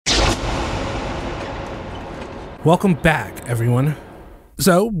Welcome back, everyone.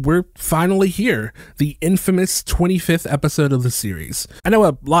 So, we're finally here, the infamous 25th episode of the series. I know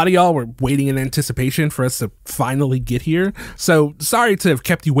a lot of y'all were waiting in anticipation for us to finally get here, so sorry to have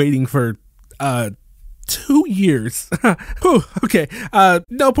kept you waiting for, 2 years. Whew, okay,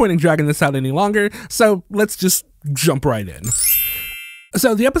 no point in dragging this out any longer, so let's just jump right in.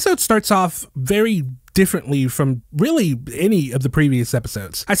 So the episode starts off very differently from really any of the previous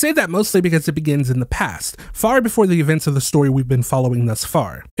episodes. I say that mostly because it begins in the past, far before the events of the story we've been following thus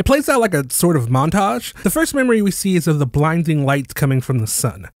far. It plays out like a sort of montage. The first memory we see is of the blinding light coming from the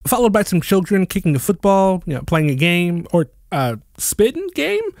sun, followed by some children kicking a football, playing a game, or spitting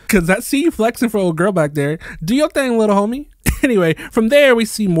game? Cause I see you flexing for a little girl back there. Do your thing, little homie. Anyway, from there we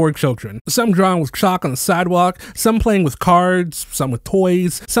see more children. Some drawing with chalk on the sidewalk, some playing with cards, some with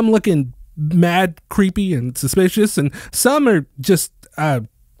toys, some looking mad, creepy, and suspicious, and some are just,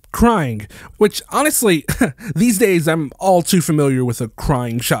 crying, which honestly, these days I'm all too familiar with a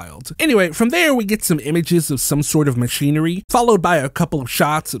crying child. Anyway, from there we get some images of some sort of machinery, followed by a couple of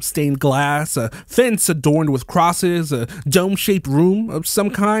shots of stained glass, a fence adorned with crosses, a dome-shaped room of some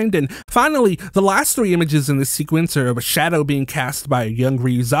kind, and finally, the last 3 images in this sequence are of a shadow being cast by a young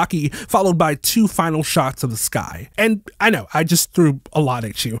Ryuzaki, followed by 2 final shots of the sky. And I know, I just threw a lot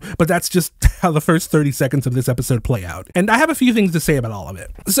at you, but that's just how the first 30 seconds of this episode play out. And I have a few things to say about all of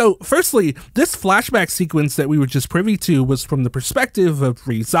it. So, firstly, this flashback sequence that we were just privy to was from the perspective of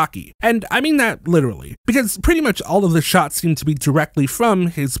Ryuzaki. And I mean that literally, because pretty much all of the shots seem to be directly from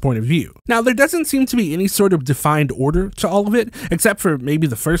his point of view. Now, there doesn't seem to be any sort of defined order to all of it, except for maybe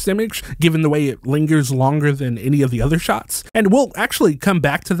the first image, given the way it lingers longer than any of the other shots. And we'll actually come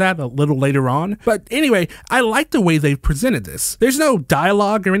back to that a little later on. But anyway, I like the way they've presented this. There's no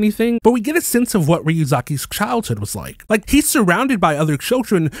dialogue or anything, but we get a sense of what Ryuzaki's childhood was like. Like, he's surrounded by other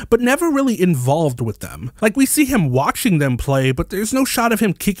children, but never really involved with them. Like, we see him watching them play, but there's no shot of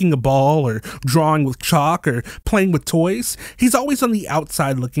him kicking a ball or drawing with chalk or playing with toys. He's always on the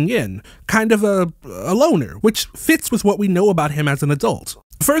outside looking in, kind of a loner, which fits with what we know about him as an adult.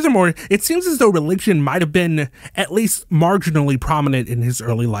 Furthermore, it seems as though religion might have been at least marginally prominent in his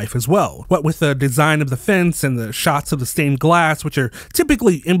early life as well. What with the design of the fence and the shots of the stained glass, which are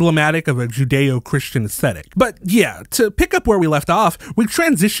typically emblematic of a Judeo-Christian aesthetic. But yeah, to pick up where we left off, we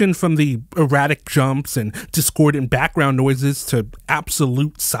transitioned from the erratic jumps and discordant background noises to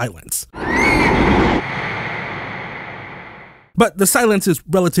absolute silence. But the silence is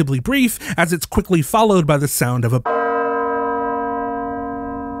relatively brief, as it's quickly followed by the sound of a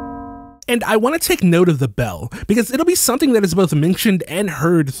And I want to take note of the bell, because it'll be something that is both mentioned and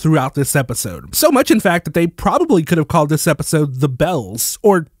heard throughout this episode. So much, in fact, that they probably could have called this episode The Bells,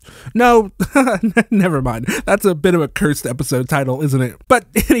 or no, never mind. That's a bit of a cursed episode title, isn't it? But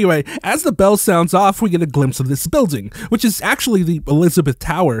anyway, as the bell sounds off, we get a glimpse of this building, which is actually the Elizabeth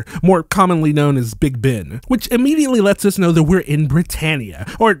Tower, more commonly known as Big Ben, which immediately lets us know that we're in Britannia,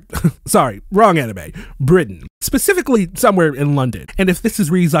 or, sorry, wrong anime, Britain. Specifically somewhere in London. And if this is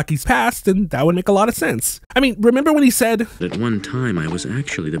Ryuzaki's past, then that would make a lot of sense. I mean, remember when he said, "At one time I was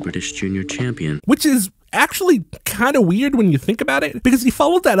actually the British junior champion," which is actually kind of weird when you think about it, because he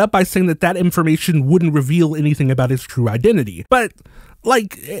followed that up by saying that that information wouldn't reveal anything about his true identity. But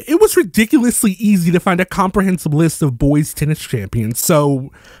like, it was ridiculously easy to find a comprehensive list of boys tennis champions,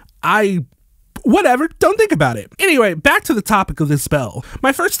 so whatever, don't think about it. Anyway, back to the topic of this bell.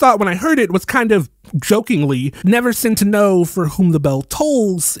 My first thought when I heard it was kind of jokingly, "Never sin to know for whom the bell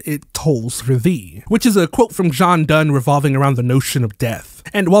tolls, it tolls for thee," which is a quote from John Donne revolving around the notion of death.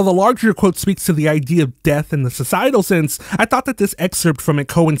 And while the larger quote speaks to the idea of death in the societal sense, I thought that this excerpt from it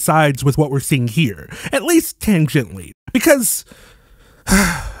coincides with what we're seeing here, at least tangentially. Because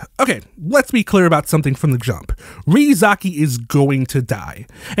okay, let's be clear about something from the jump. Ryuzaki is going to die.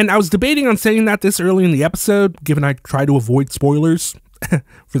 And I was debating on saying that this early in the episode, given I try to avoid spoilers,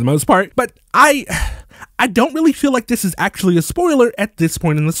 for the most part, but I don't really feel like this is actually a spoiler at this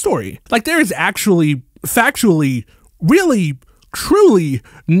point in the story. Like, there is actually, factually, really, truly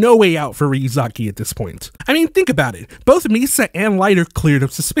no way out for Ryuzaki at this point. I mean, think about it. Both Misa and Light are cleared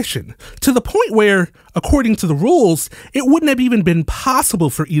of suspicion, to the point where, according to the rules, it wouldn't have even been possible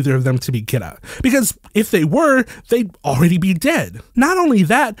for either of them to be Kira, because if they were, they'd already be dead. Not only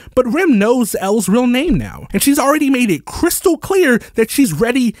that, but Rim knows Elle's real name now, and she's already made it crystal clear that she's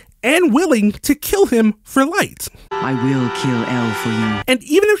ready and willing to kill him for Light. I will kill L for you. And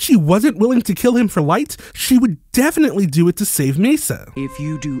even if she wasn't willing to kill him for Light, she would definitely do it to save Misa. If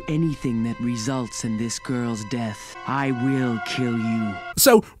you do anything that results in this girl's death, I will kill you.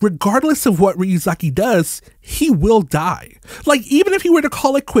 So regardless of what Ryuzaki does, he will die. Like, even if he were to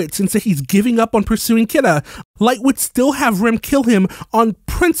call it quits and say he's giving up on pursuing Kira, Light would still have Rem kill him on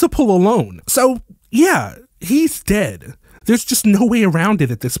principle alone. So yeah, he's dead. There's just no way around it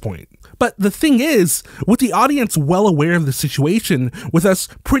at this point. But the thing is, with the audience well aware of the situation, with us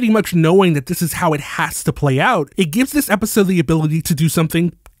pretty much knowing that this is how it has to play out, it gives this episode the ability to do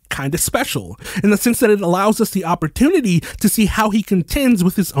something kind of special, in the sense that it allows us the opportunity to see how he contends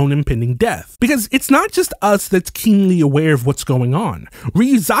with his own impending death. Because it's not just us that's keenly aware of what's going on.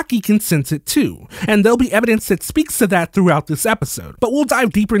 Ryuzaki can sense it too, and there'll be evidence that speaks to that throughout this episode, but we'll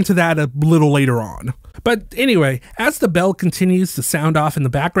dive deeper into that a little later on. But anyway, as the bell continues to sound off in the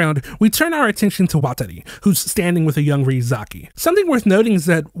background, we turn our attention to Watari, who's standing with a young Ryuzaki. Something worth noting is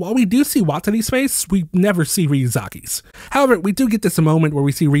that while we do see Watari's face, we never see Ryuzaki's. However, we do get this moment where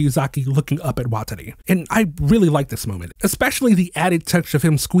we see Ryuzaki looking up at Watari, and I really like this moment, especially the added touch of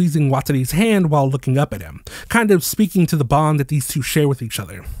him squeezing Watari's hand while looking up at him, kind of speaking to the bond that these two share with each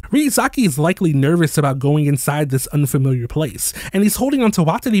other. Ryuzaki is likely nervous about going inside this unfamiliar place, and he's holding on to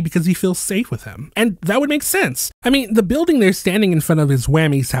Watari because he feels safe with him. And that would make sense. I mean, the building they're standing in front of is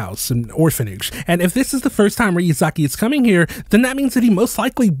Whammy's house, an orphanage, and if this is the first time Ryuzaki is coming here, then that means that he most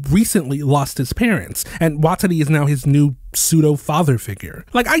likely recently lost his parents, and Watari is now his new pseudo-father figure.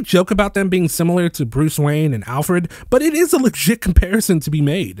 Like, I joke about them being similar to Bruce Wayne and Alfred, but it is a legit comparison to be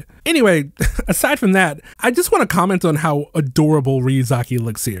made. Anyway, aside from that, I just want to comment on how adorable Ryuzaki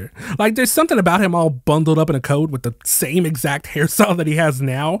looks here. Like, there's something about him all bundled up in a coat with the same exact hairstyle that he has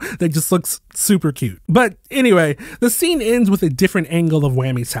now that just looks super cute. But anyway, the scene ends with a different angle of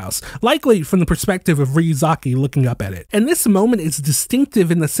Whammy's house, likely from the perspective of Ryuzaki looking up at it. And this moment is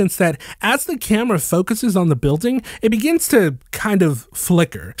distinctive in the sense that as the camera focuses on the building, it begins to kind of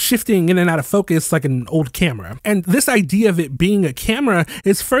flicker, shifting in and out of focus like an old camera. And this idea of it being a camera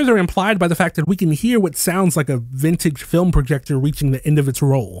is further implied by the fact that we can hear what sounds like a vintage film projector reaching the end of its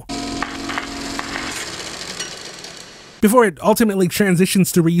roll, before it ultimately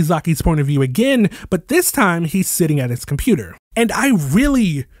transitions to Ryuzaki's point of view again, but this time he's sitting at his computer. And I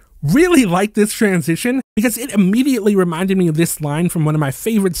really like this transition because it immediately reminded me of this line from one of my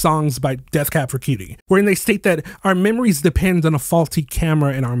favorite songs by Death Cab for Cutie, wherein they state that our memories depend on a faulty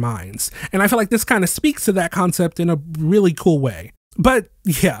camera in our minds. And I feel like this kind of speaks to that concept in a really cool way. But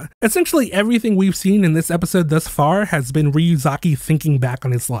yeah, essentially everything we've seen in this episode thus far has been Ryuzaki thinking back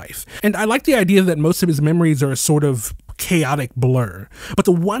on his life. And I like the idea that most of his memories are a sort of chaotic blur. But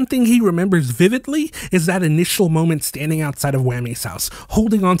the one thing he remembers vividly is that initial moment standing outside of Whammy's house,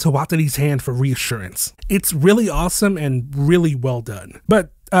 holding on to Watari's hand for reassurance. It's really awesome and really well done.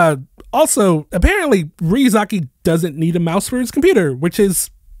 But also, apparently Ryuzaki doesn't need a mouse for his computer, which is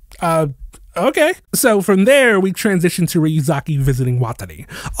okay. So from there, we transition to Ryuzaki visiting Watari,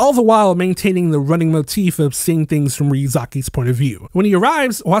 all the while maintaining the running motif of seeing things from Ryuzaki's point of view. When he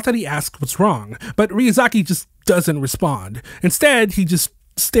arrives, Watari asks what's wrong, but Ryuzaki just doesn't respond. Instead, he just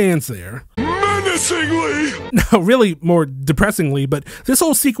stands there. Menacingly! No, really more depressingly, but this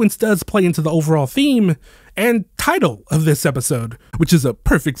whole sequence does play into the overall theme and title of this episode, which is a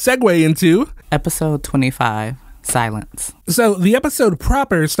perfect segue into Episode 25. Silence. So the episode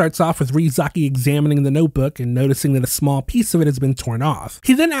proper starts off with Ryuzaki examining the notebook and noticing that a small piece of it has been torn off.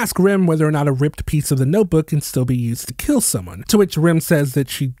 He then asks Rem whether or not a ripped piece of the notebook can still be used to kill someone, to which Rem says that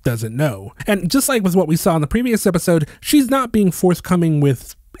she doesn't know. And just like with what we saw in the previous episode, she's not being forthcoming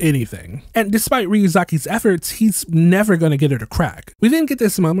with anything. And despite Ryuzaki's efforts, he's never going to get her to crack. We then get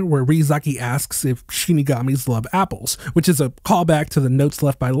this moment where Ryuzaki asks if Shinigamis love apples, which is a callback to the notes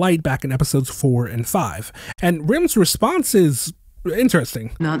left by Light back in episodes 4 and 5. And Rem's response is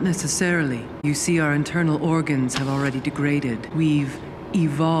interesting. Not necessarily. You see, our internal organs have already degraded. We've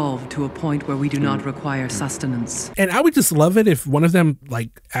evolved to a point where we do not require sustenance. And I would just love it if one of them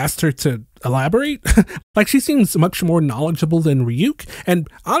asked her to elaborate. Like, she seems much more knowledgeable than Ryuk, and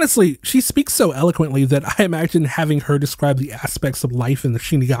honestly, she speaks so eloquently that I imagine having her describe the aspects of life in the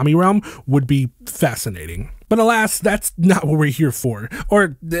Shinigami realm would be fascinating. But alas, that's not what we're here for,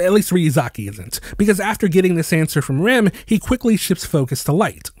 or at least Ryuzaki isn't, because after getting this answer from Rem, he quickly shifts focus to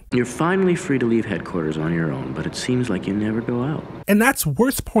Light. You're finally free to leave headquarters on your own, but it seems like you never go out. And that's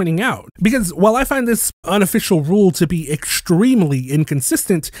worth pointing out, because while I find this unofficial rule to be extremely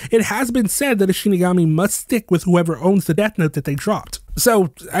inconsistent, it has been said that a Shinigami must stick with whoever owns the Death Note that they dropped.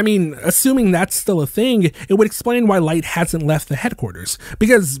 So, I mean, assuming that's still a thing, it would explain why Light hasn't left the headquarters.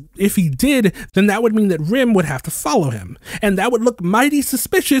 Because if he did, then that would mean that Rim would have to follow him. And that would look mighty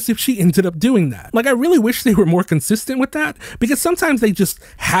suspicious if she ended up doing that. Like, I really wish they were more consistent with that, because sometimes they just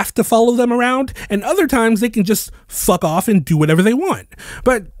have to follow them around, and other times they can just fuck off and do whatever they want.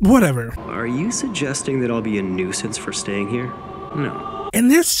 But whatever. Are you suggesting that I'll be a nuisance for staying here? No. And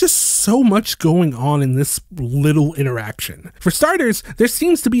there's just so much going on in this little interaction. For starters, there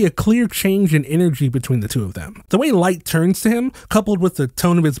seems to be a clear change in energy between the two of them. The way Light turns to him, coupled with the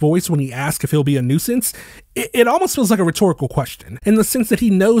tone of his voice when he asks if he'll be a nuisance, it almost feels like a rhetorical question, in the sense that he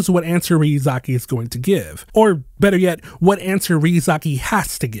knows what answer Ryuzaki is going to give. Or, better yet, what answer Ryuzaki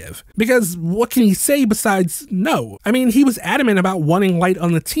has to give. Because what can he say besides no? I mean, he was adamant about wanting Light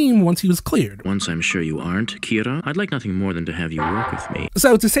on the team once he was cleared. Once I'm sure you aren't, Kira, I'd like nothing more than to have you work with me.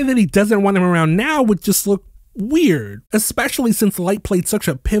 So to say that he doesn't want him around now would just look weird, especially since Light played such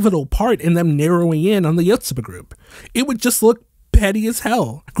a pivotal part in them narrowing in on the Yotsuba group. It would just look petty as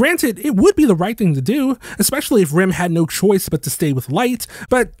hell. Granted, it would be the right thing to do, especially if Rim had no choice but to stay with Light,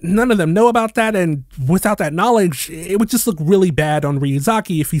 but none of them know about that, and without that knowledge, it would just look really bad on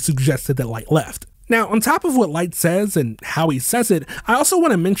Ryuzaki if he suggested that Light left. Now, on top of what Light says and how he says it, I also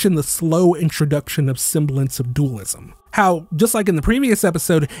want to mention the slow introduction of semblance of dualism. How, just like in the previous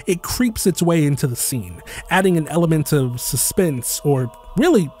episode, it creeps its way into the scene, adding an element of suspense or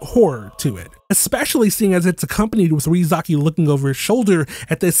really horror to it. Especially seeing as it's accompanied with Ryuzaki looking over his shoulder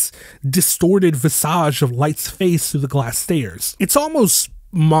at this distorted visage of Light's face through the glass stairs. It's almost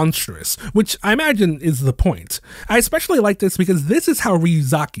monstrous, which I imagine is the point. I especially like this because this is how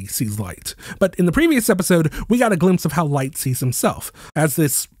Ryuzaki sees Light. But in the previous episode, we got a glimpse of how Light sees himself, as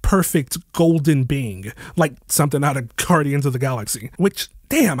this perfect golden being, like something out of Guardians of the Galaxy, which,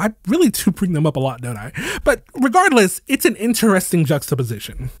 damn, I really do bring them up a lot, don't I? But regardless, it's an interesting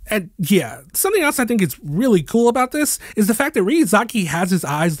juxtaposition. And yeah, something else I think is really cool about this is the fact that Ryuzaki has his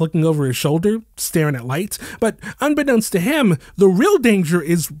eyes looking over his shoulder, staring at Light, but unbeknownst to him, the real danger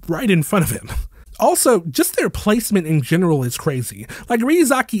is right in front of him. Also, just their placement in general is crazy. Like,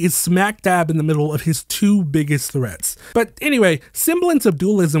 Ryuzaki is smack dab in the middle of his two biggest threats. But anyway, semblance of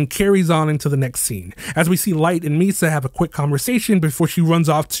dualism carries on into the next scene, as we see Light and Misa have a quick conversation before she runs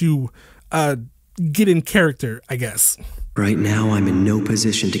off to, get in character, I guess. Right now, I'm in no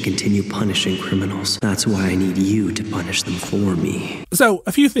position to continue punishing criminals. That's why I need you to punish them for me. So,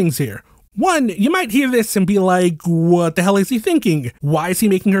 a few things here. One, you might hear this and be like, what the hell is he thinking? Why is he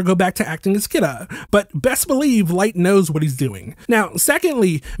making her go back to acting as Kira? But best believe Light knows what he's doing. Now,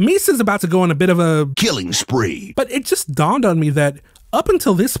 secondly, Misa's about to go on a bit of a killing spree. But it just dawned on me that up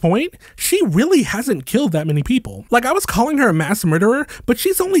until this point, she really hasn't killed that many people. Like, I was calling her a mass murderer, but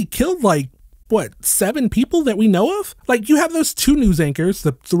she's only killed like, what, 7 people that we know of? Like, you have those 2 news anchors,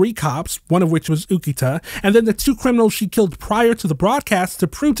 the 3 cops, one of which was Ukita, and then the 2 criminals she killed prior to the broadcast to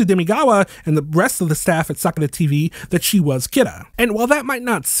prove to Demigawa and the rest of the staff at Sakura TV that she was Kira. And while that might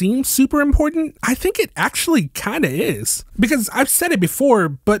not seem super important, I think it actually kinda is. Because I've said it before,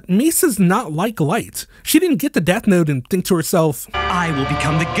 but Misa's not like Light. She didn't get the death note and think to herself, I will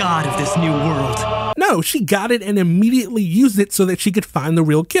become the god of this new world. No, she got it and immediately used it so that she could find the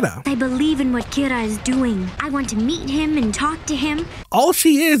real Kira. I believe in what Kira is doing. I want to meet him and talk to him. All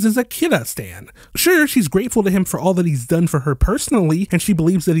she is a Kira stan. Sure, she's grateful to him for all that he's done for her personally, and she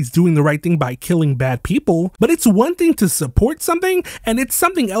believes that he's doing the right thing by killing bad people, but it's one thing to support something, and it's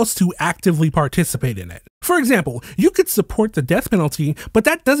something else to actively participate in it. For example, you could support the death penalty, but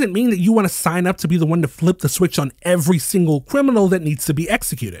that doesn't mean that you want to sign up to be the one to flip the switch on every single criminal that needs to be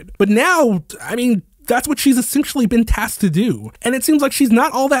executed. But now, I mean, that's what she's essentially been tasked to do, and it seems like she's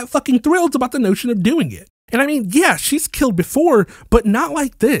not all that fucking thrilled about the notion of doing it. And I mean, yeah, she's killed before, but not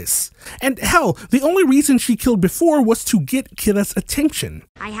like this. And hell, the only reason she killed before was to get Kira's attention.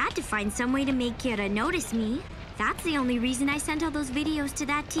 I had to find some way to make Kira notice me. That's the only reason I sent all those videos to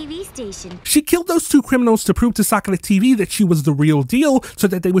that TV station. She killed those 2 criminals to prove to Sakura TV that she was the real deal so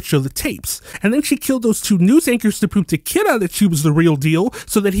that they would show the tapes. And then she killed those 2 news anchors to prove to Kira that she was the real deal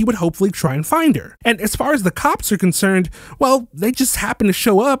so that he would hopefully try and find her. And as far as the cops are concerned, well, they just happened to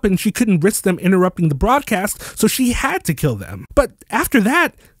show up and she couldn't risk them interrupting the broadcast, so she had to kill them. But after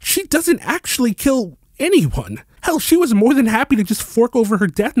that, she doesn't actually kill anyone. Hell, she was more than happy to just fork over her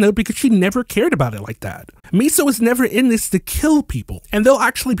death note because she never cared about it like that. Misa was never in this to kill people, and there'll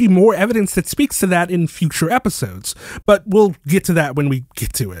actually be more evidence that speaks to that in future episodes, but we'll get to that when we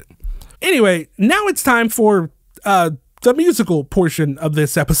get to it. Anyway, now it's time for the musical portion of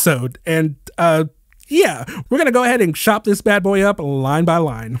this episode, and yeah, we're gonna go ahead and chop this bad boy up line by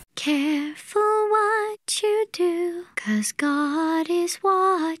line. Careful what what you do, 'cause God is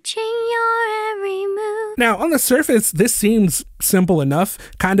watching your every move. Now, on the surface, this seems simple enough,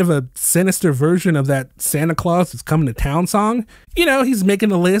 kind of a sinister version of that Santa Claus is coming to town song. You know, he's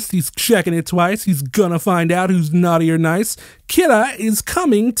making a list, he's checking it twice, he's gonna find out who's naughty or nice. Kira is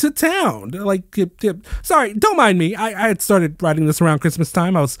coming to town. Like, sorry, don't mind me. I had started writing this around Christmas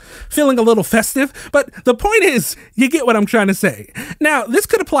time. I was feeling a little festive, but the point is, you get what I'm trying to say. Now, this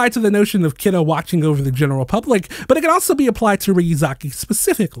could apply to the notion of Kira watching over the general public, but it can also be applied to Ryuzaki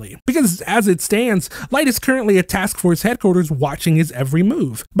specifically. Because as it stands, Light is currently at Task Force headquarters watching his every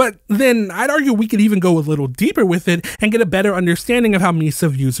move. But then I'd argue we could even go a little deeper with it and get a better understanding of how Misa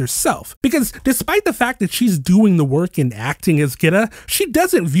views herself. Because despite the fact that she's doing the work and acting as Kira, she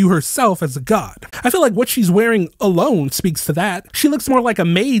doesn't view herself as a god. I feel like what she's wearing alone speaks to that. She looks more like a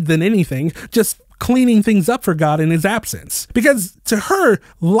maid than anything, just cleaning things up for God in his absence. Because to her,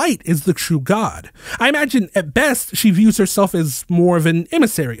 Light is the true God. I imagine at best she views herself as more of an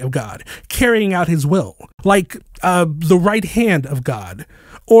emissary of God, carrying out his will, like the right hand of God.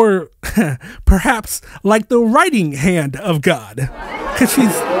 Or perhaps like the writing hand of God. Because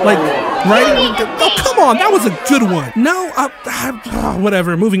she's like writing. Oh, come on, that was a good one. No,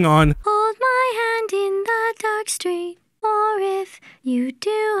 whatever, moving on. Hold my hand in the dark street, or if you do,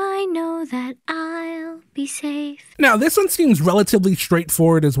 I know that I'll be safe. Now, this one seems relatively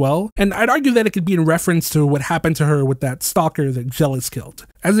straightforward as well, and I'd argue that it could be in reference to what happened to her with that stalker that Jealous killed.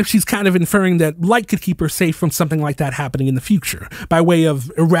 As if she's kind of inferring that Light could keep her safe from something like that happening in the future, by way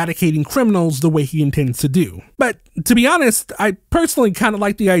of eradicating criminals the way he intends to do. But to be honest, I personally kind of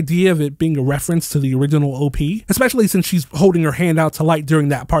like the idea of it being a reference to the original OP, especially since she's holding her hand out to Light during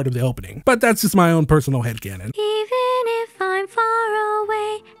that part of the opening. But that's just my own personal headcanon. Even if I'm far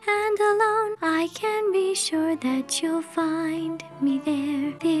away and alone, I can be sure that you'll find me there.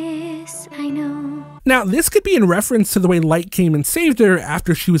 This I know. Now, this could be in reference to the way Light came and saved her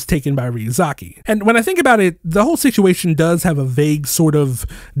after she was taken by Ryuzaki. And when I think about it, the whole situation does have a vague sort of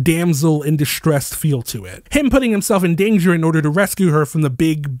damsel in distress feel to it. Him putting himself in danger in order to rescue her from the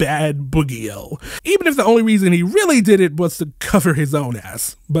big bad Boogie-O. Even if the only reason he really did it was to cover his own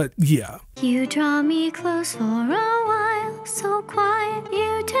ass. But yeah. You draw me close for a while, so quiet,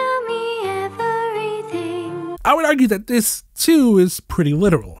 you tell me everything. I would argue that this, too, is pretty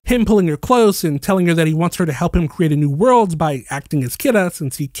literal. Him pulling her close and telling her that he wants her to help him create a new world by acting as Kira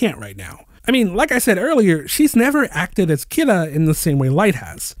since he can't right now. I mean, like I said earlier, she's never acted as Kira in the same way Light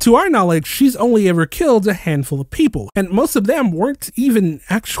has. To our knowledge, she's only ever killed a handful of people, and most of them weren't even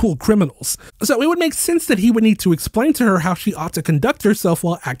actual criminals. So it would make sense that he would need to explain to her how she ought to conduct herself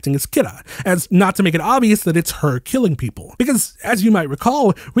while acting as Kira, as not to make it obvious that it's her killing people. Because, as you might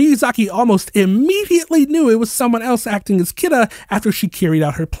recall, Ryuzaki almost immediately knew it was someone else acting as Kira after she carried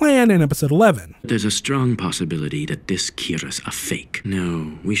out her plan in episode 11. There's a strong possibility that this Kira's a fake.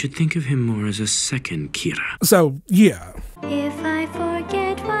 No, we should think of him more as a second Kira. So, yeah. If I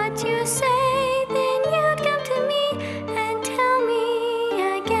forget what you say, then you'd come to me and tell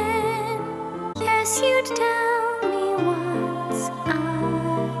me again. Yes, you'd tell me once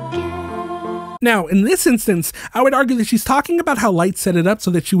again. Now, in this instance, I would argue that she's talking about how Light set it up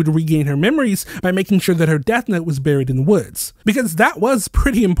so that she would regain her memories by making sure that her death note was buried in the woods. Because that was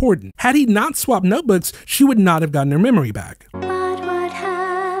pretty important. Had he not swapped notebooks, she would not have gotten her memory back. But what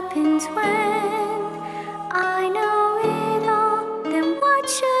happens when I know it all? Then what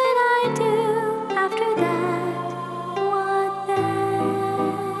should I do after that? What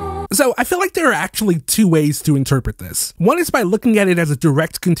then? So I feel like there are actually two ways to interpret this. One is by looking at it as a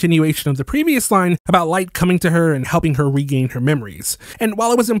direct continuation of the previous line about Light coming to her and helping her regain her memories. And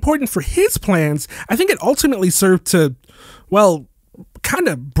while it was important for his plans, I think it ultimately served to, well, kind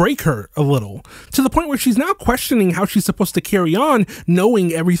of break her a little, to the point where she's now questioning how she's supposed to carry on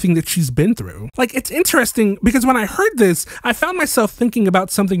knowing everything that she's been through. Like, it's interesting because when I heard this, I found myself thinking about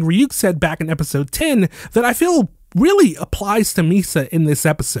something Ryuk said back in episode 10 that I feel really applies to Misa in this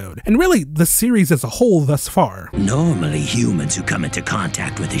episode, and really the series as a whole thus far. Normally, humans who come into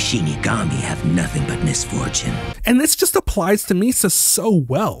contact with a Shinigami have nothing but misfortune. And this just applies to Misa so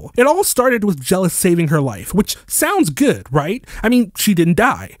well. It all started with Jealous saving her life, which sounds good, right? I mean, she didn't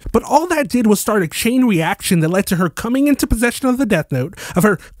die. But all that did was start a chain reaction that led to her coming into possession of the Death Note, of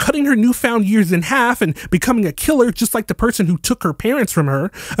her cutting her newfound years in half and becoming a killer just like the person who took her parents from her,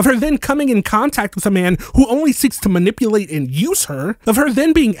 of her then coming in contact with a man who only seeks to manipulate and use her, of her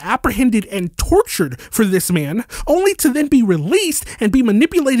then being apprehended and tortured for this man, only to then be released and be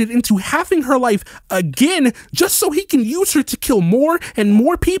manipulated into having her life again just so he can use her to kill more and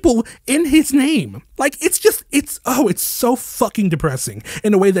more people in his name. Like, it's so fucking depressing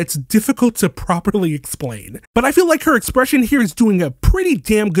in a way that's difficult to properly explain. But I feel like her expression here is doing a pretty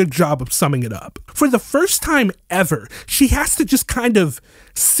damn good job of summing it up. For the first time ever, she has to just kind of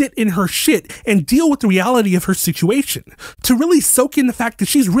sit in her shit and deal with the reality of her situation, to really soak in the fact that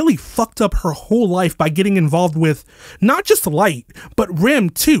she's really fucked up her whole life by getting involved with not just Light, but Rim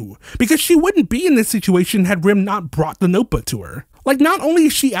too, because she wouldn't be in this situation had Rim not brought the notebook to her. Like, not only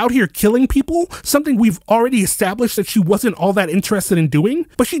is she out here killing people, something we've already established that she wasn't all that interested in doing,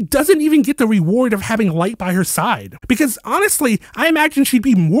 but she doesn't even get the reward of having Light by her side. Because honestly, I imagine she'd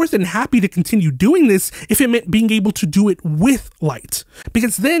be more than happy to continue doing this if it meant being able to do it with Light.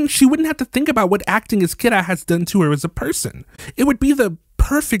 Because then she wouldn't have to think about what acting as Kira has done to her as a person. It would be the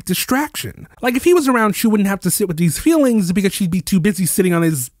perfect distraction. Like, if he was around, she wouldn't have to sit with these feelings because she'd be too busy sitting on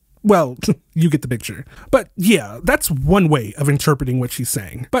his... well, you get the picture. But yeah, that's one way of interpreting what she's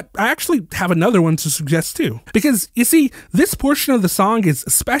saying. But I actually have another one to suggest too. Because, you see, this portion of the song is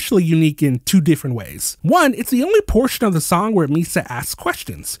especially unique in two different ways. One, it's the only portion of the song where Misa asks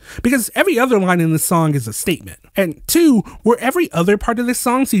questions, because every other line in the song is a statement. And two, where every other part of this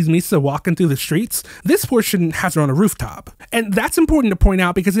song sees Misa walking through the streets, this portion has her on a rooftop. And that's important to point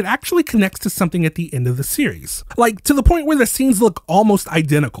out because it actually connects to something at the end of the series. Like, to the point where the scenes look almost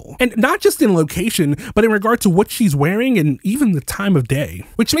identical. And not just in location, but in regard to what she's wearing and even the time of day.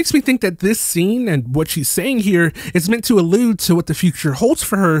 Which makes me think that this scene and what she's saying here is meant to allude to what the future holds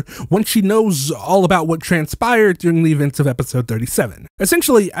for her once she knows all about what transpired during the events of episode 37.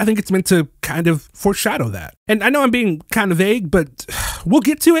 Essentially, I think it's meant to kind of foreshadow that. And I know I'm being kind of vague, but we'll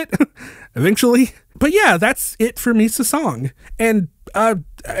get to it eventually. But yeah, that's it for Misa's song. And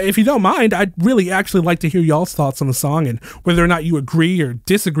if you don't mind, I'd really actually like to hear y'all's thoughts on the song and whether or not you agree or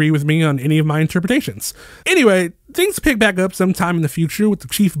disagree with me on any of my interpretations. Anyway, things pick back up sometime in the future with the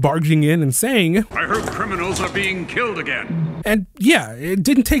chief barging in and saying, "I heard criminals are being killed again." And yeah, it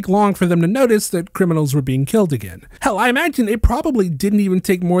didn't take long for them to notice that criminals were being killed again. Hell, I imagine it probably didn't even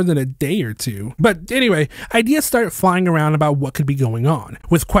take more than a day or two. But anyway, ideas start flying around about what could be going on,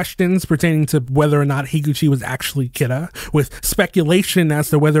 with questions pertaining to whether or not Higuchi was actually Kira, with speculation as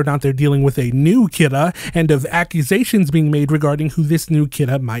to whether or not they're dealing with a new Kira, and of accusations being made regarding who this new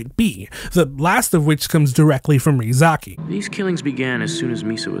Kira might be, the last of which comes directly from Ryuzaki. These killings began as soon as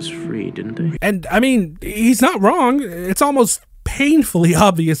Misa was freed, didn't they? And I mean, he's not wrong. It's almost painfully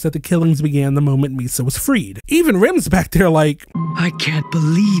obvious that the killings began the moment Misa was freed. Even Rim's back there like, I can't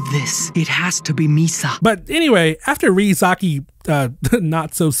believe this. It has to be Misa. But anyway, after Ryuzaki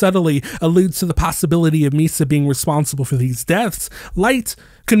not so subtly alludes to the possibility of Misa being responsible for these deaths, Light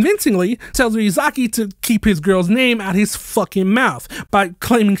convincingly tells Ryuzaki to keep his girl's name out his fucking mouth by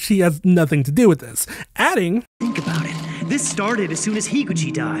claiming she has nothing to do with this, adding, think about it. This started as soon as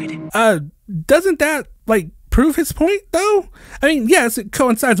Higuchi died. Doesn't that, like, prove his point, though? I mean, yes, it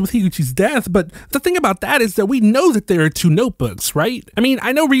coincides with Higuchi's death, but the thing about that is that we know that there are two notebooks, right? I mean,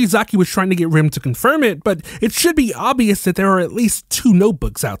 I know Ryuzaki was trying to get Rim to confirm it, but it should be obvious that there are at least two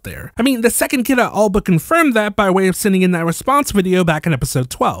notebooks out there. I mean, the second Kira all but confirmed that by way of sending in that response video back in episode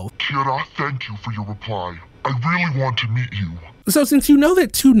 12. Kira, thank you for your reply. I really want to meet you. So since you know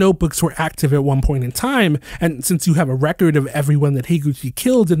that two notebooks were active at one point in time, and since you have a record of everyone that Higuchi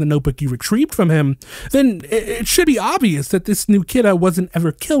killed in the notebook you retrieved from him, then it should be obvious that this new Kira wasn't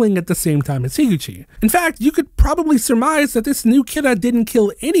ever killing at the same time as Higuchi. In fact, you could probably surmise that this new Kira didn't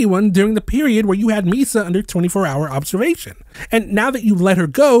kill anyone during the period where you had Misa under 24-hour observation. And now that you've let her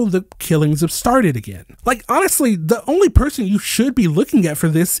go, the killings have started again. Like, honestly, the only person you should be looking at for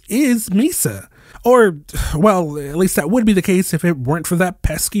this is Misa. Or, well, at least that would be the case if it weren't for that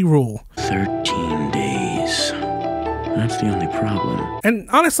pesky rule. 13 days. That's the only problem. And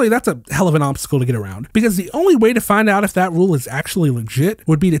honestly, that's a hell of an obstacle to get around, because the only way to find out if that rule is actually legit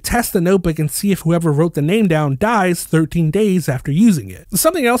would be to test the notebook and see if whoever wrote the name down dies 13 days after using it.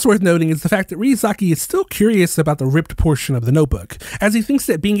 Something else worth noting is the fact that Ryuzaki is still curious about the ripped portion of the notebook, as he thinks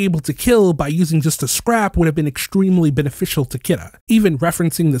that being able to kill by using just a scrap would have been extremely beneficial to Kira, even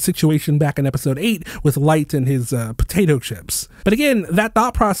referencing the situation back in episode 8 with Light and his potato chips. But again, that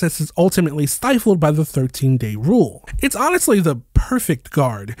thought process is ultimately stifled by the 13-day rule. It's honestly the perfect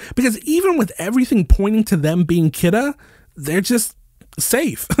guard, because even with everything pointing to them being Kira, they're just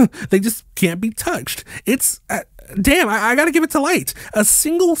safe. They just can't be touched. It's damn, I gotta give it to Light. A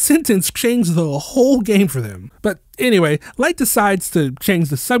single sentence changed the whole game for them. But anyway, Light decides to change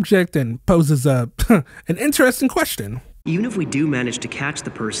the subject and poses an interesting question. Even if we do manage to catch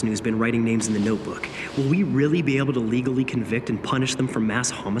the person who's been writing names in the notebook, will we really be able to legally convict and punish them for mass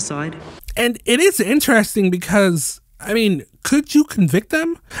homicide? And it is interesting because, I mean, could you convict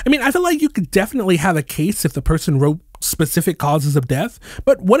them? I mean, I feel like you could definitely have a case if the person wrote specific causes of death,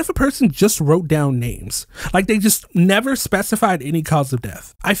 but what if a person just wrote down names? Like they just never specified any cause of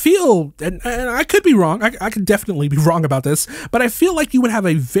death. I feel, and I could be wrong, I could definitely be wrong about this, but I feel like you would have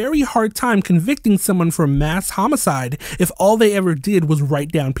a very hard time convicting someone for mass homicide if all they ever did was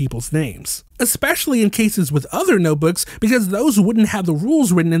write down people's names. Especially in cases with other notebooks, because those wouldn't have the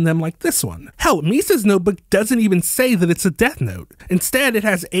rules written in them like this one. Hell, Misa's notebook doesn't even say that it's a death note. Instead, it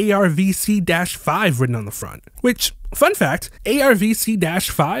has ARVC-5 written on the front, which, fun fact,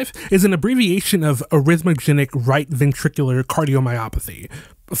 ARVC-5 is an abbreviation of arrhythmogenic right ventricular cardiomyopathy,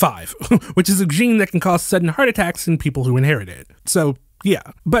 5, which is a gene that can cause sudden heart attacks in people who inherit it. So, yeah,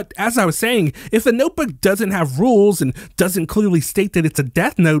 but as I was saying, if the notebook doesn't have rules and doesn't clearly state that it's a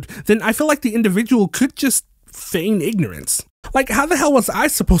death note, then I feel like the individual could just feign ignorance. Like, how the hell was I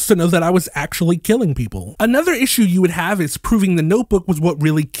supposed to know that I was actually killing people? Another issue you would have is proving the notebook was what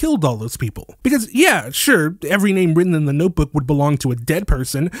really killed all those people. Because, yeah, sure, every name written in the notebook would belong to a dead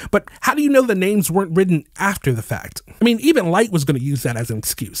person, but how do you know the names weren't written after the fact? I mean, even Light was going to use that as an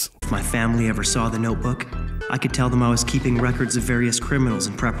excuse. If my family ever saw the notebook, I could tell them I was keeping records of various criminals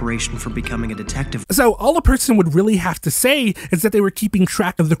in preparation for becoming a detective. So all a person would really have to say is that they were keeping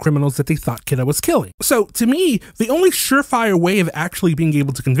track of the criminals that they thought Kidda was killing. So to me, the only surefire way of actually being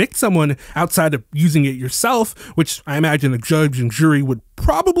able to convict someone outside of using it yourself, which I imagine a judge and jury would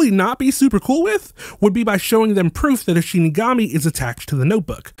probably not be super cool with, would be by showing them proof that a Shinigami is attached to the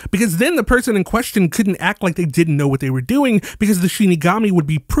notebook. Because then the person in question couldn't act like they didn't know what they were doing, because the Shinigami would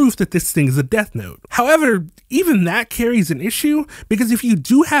be proof that this thing is a death note. However, even that carries an issue, because if you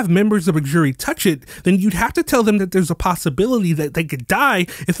do have members of a jury touch it, then you'd have to tell them that there's a possibility that they could die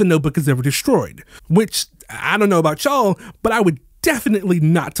if the notebook is ever destroyed. Which, I don't know about y'all, but I would definitely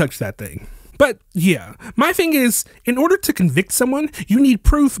not touch that thing. But yeah, my thing is, in order to convict someone, you need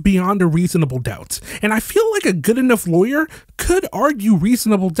proof beyond a reasonable doubt. And I feel like a good enough lawyer could argue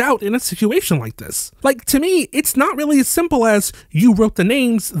reasonable doubt in a situation like this. Like, to me, it's not really as simple as, you wrote the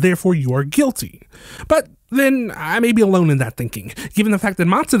names, therefore you are guilty. But then I may be alone in that thinking, given the fact that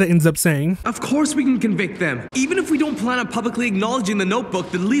Matsuda ends up saying, "Of course we can convict them. Even if we don't plan on publicly acknowledging the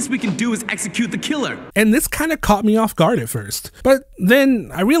notebook, the least we can do is execute the killer." And this kind of caught me off guard at first. But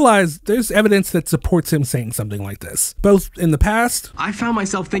then I realized there's evidence that supports him saying something like this, both in the past. I found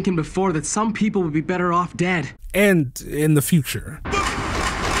myself thinking before that some people would be better off dead. And in the future.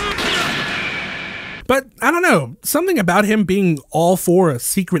 But I don't know, something about him being all for a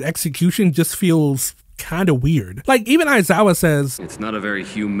secret execution just feels kind of weird. Like, even Aizawa says, "It's not a very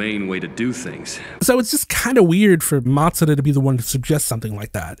humane way to do things." So it's just kind of weird for Matsuda to be the one to suggest something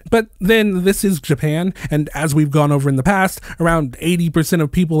like that. But then this is Japan, and as we've gone over in the past, around 80%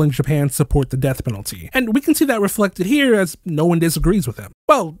 of people in Japan support the death penalty. And we can see that reflected here, as no one disagrees with him.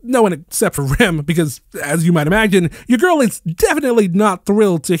 Well, no one except for Rem, because as you might imagine, your girl is definitely not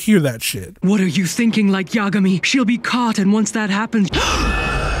thrilled to hear that shit. What are you thinking, Light Yagami? She'll be caught, and once that happens...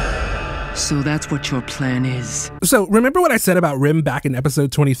 So that's what your plan is. So remember what I said about Rim back in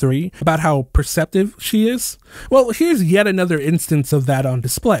episode 23? About how perceptive she is? Well, here's yet another instance of that on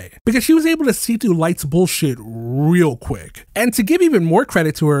display. Because she was able to see through Light's bullshit real quick. And to give even more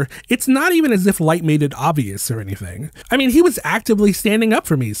credit to her, it's not even as if Light made it obvious or anything. I mean, he was actively standing up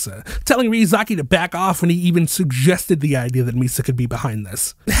for Misa, telling Ryuzaki to back off when he even suggested the idea that Misa could be behind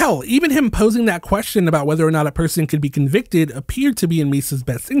this. Hell, even him posing that question about whether or not a person could be convicted appeared to be in Misa's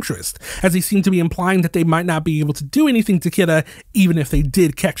best interest, as he seemed to be implying that they might not be able to do anything to Kidda even if they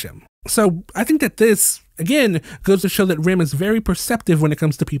did catch him. So I think that this, again, goes to show that Rim is very perceptive when it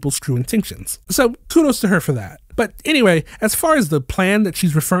comes to people's true intentions. So kudos to her for that. But anyway, as far as the plan that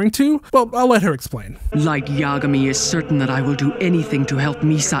she's referring to, well, I'll let her explain. Light Yagami is certain that I will do anything to help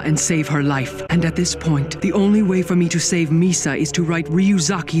Misa and save her life. And at this point, the only way for me to save Misa is to write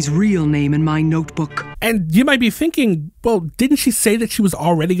Ryuzaki's real name in my notebook. And you might be thinking, well, didn't she say that she was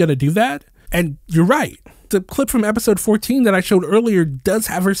already going to do that? And you're right. The clip from episode 14 that I showed earlier does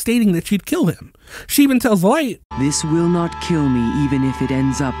have her stating that she'd kill him. She even tells Light, "This will not kill me even if it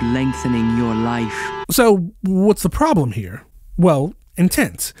ends up lengthening your life." So what's the problem here? Well,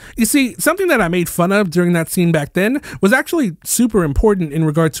 intent. You see, something that I made fun of during that scene back then was actually super important in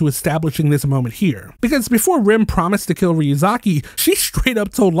regard to establishing this moment here. Because before Rim promised to kill Ryuzaki, she straight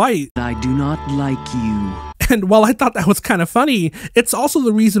up told Light, "I do not like you." And while I thought that was kind of funny, it's also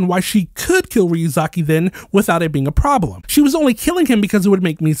the reason why she could kill Ryuzaki then without it being a problem. She was only killing him because it would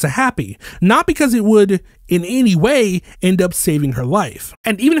make Misa happy, not because it would in any way end up saving her life.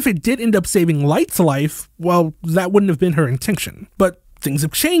 And even if it did end up saving Light's life, well, that wouldn't have been her intention. But things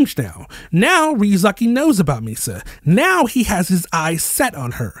have changed now. Now Ryuzaki knows about Misa. Now he has his eyes set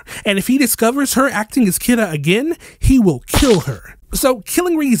on her. And if he discovers her acting as Kira again, he will kill her. So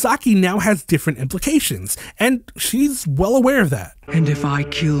killing Ryuzaki now has different implications, and she's well aware of that. And if I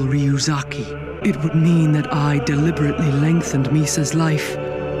kill Ryuzaki, it would mean that I deliberately lengthened Misa's life,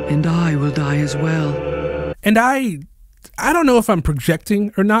 and I will die as well. And I don't know if I'm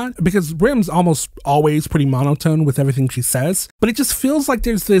projecting or not, because Rim's almost always pretty monotone with everything she says, but it just feels like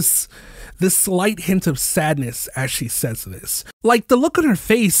there's this slight hint of sadness as she says this. Like, the look on her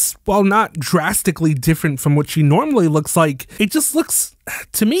face, while not drastically different from what she normally looks like, it just looks,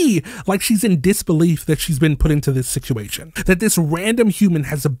 to me, like she's in disbelief that she's been put into this situation. That this random human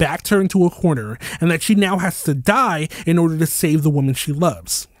has backed her into a corner, and that she now has to die in order to save the woman she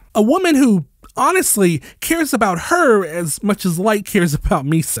loves. A woman who honestly cares about her as much as Light cares about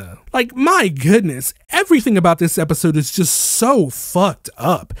Misa. Like, my goodness, everything about this episode is just so fucked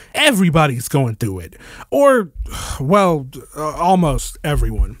up. Everybody's going through it. Or, well, almost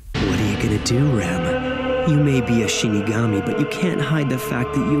everyone. What are you gonna do, Rem? You may be a Shinigami, but you can't hide the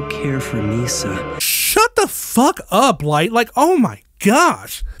fact that you care for Misa. Shut the fuck up, Light. Like, oh my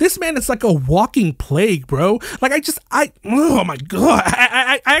gosh, this man is like a walking plague, bro. Like, oh my god,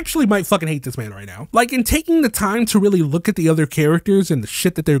 I actually might fucking hate this man right now. Like, in taking the time to really look at the other characters and the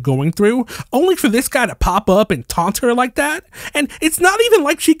shit that they're going through, only for this guy to pop up and taunt her like that. And it's not even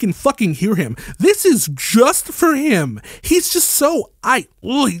like she can fucking hear him. This is just for him. He's just so,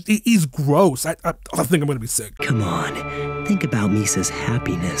 he's gross. I think I'm gonna be sick. Come on, think about Misa's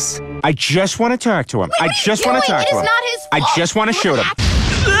happiness. I just want to talk to him. I just want to talk to him. I just want to shoot him.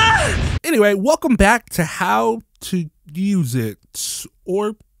 Anyway, welcome back to how to use it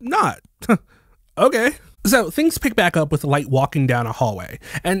or not. Okay. So things pick back up with Light walking down a hallway,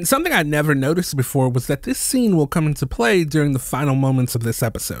 and something I never noticed before was that this scene will come into play during the final moments of this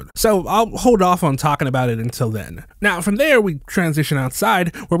episode. So I'll hold off on talking about it until then. Now from there we transition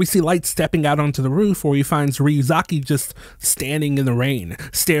outside, where we see Light stepping out onto the roof, where he finds Ryuzaki just standing in the rain,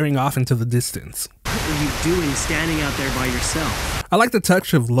 staring off into the distance. What are you doing standing out there by yourself? I like the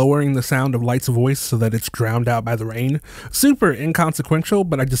touch of lowering the sound of Light's voice so that it's drowned out by the rain. Super inconsequential,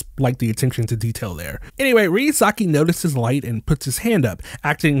 but I just like the attention to detail there. Anyway, Ryuzaki notices Light and puts his hand up,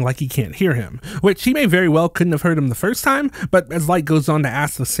 acting like he can't hear him, which he may very well couldn't have heard him the first time, but as Light goes on to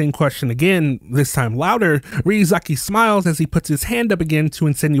ask the same question again, this time louder, Ryuzaki smiles as he puts his hand up again to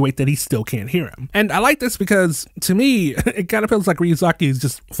insinuate that he still can't hear him. And I like this because, to me, it kind of feels like Ryuzaki is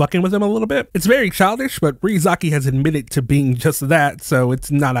just fucking with him a little bit. It's very childish, but Ryuzaki has admitted to being just that, so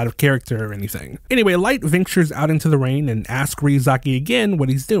it's not out of character or anything. Anyway, Light ventures out into the rain and asks Ryuzaki again what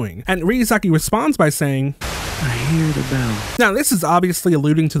he's doing, and Ryuzaki responds by saying, I hear the bell. Now, this is obviously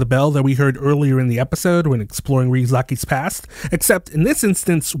alluding to the bell that we heard earlier in the episode when exploring Ryuzaki's past, except in this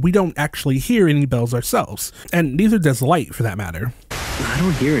instance, we don't actually hear any bells ourselves, and neither does Light for that matter. I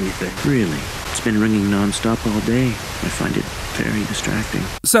don't hear anything. Really? It's been ringing non-stop all day. I find it very distracting.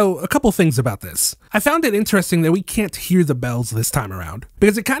 So, a couple things about this. I found it interesting that we can't hear the bells this time around,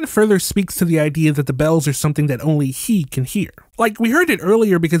 because it kind of further speaks to the idea that the bells are something that only he can hear. Like, we heard it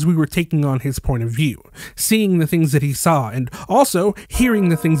earlier because we were taking on his point of view, seeing the things that he saw, and also hearing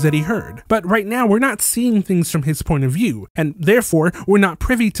the things that he heard. But right now, we're not seeing things from his point of view, and therefore, we're not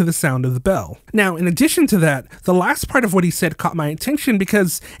privy to the sound of the bell. Now, in addition to that, the last part of what he said caught my attention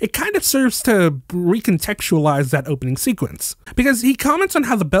because it kind of serves to recontextualize that opening sequence. Because he comments on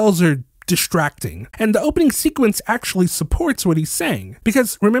how the bells are distracting, and the opening sequence actually supports what he's saying.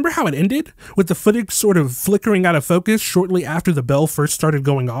 Because remember how it ended? With the footage sort of flickering out of focus shortly after the bell first started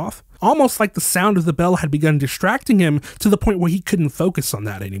going off? Almost like the sound of the bell had begun distracting him to the point where he couldn't focus on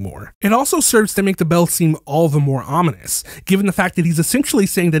that anymore. It also serves to make the bell seem all the more ominous, given the fact that he's essentially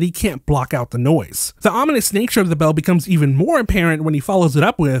saying that he can't block out the noise. The ominous nature of the bell becomes even more apparent when he follows it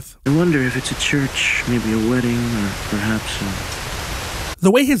up with, I wonder if it's a church, maybe a wedding, or perhaps a... The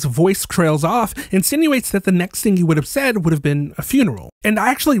way his voice trails off insinuates that the next thing he would have said would have been a funeral. And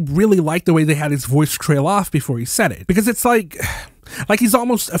I actually really like the way they had his voice trail off before he said it, because it's like he's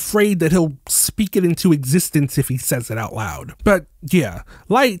almost afraid that he'll speak it into existence if he says it out loud. But yeah,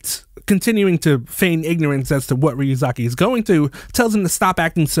 Light, continuing to feign ignorance as to what Ryuzaki is going through, tells him to stop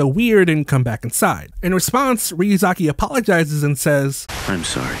acting so weird and come back inside. In response, Ryuzaki apologizes and says, I'm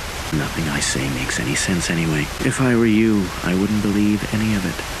sorry. Nothing I say makes any sense anyway. If I were you, I wouldn't believe any of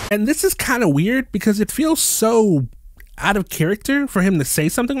it. And this is kind of weird because it feels so out of character for him to say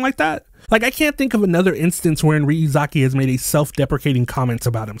something like that. Like, I can't think of another instance wherein Ryuzaki has made a self-deprecating comment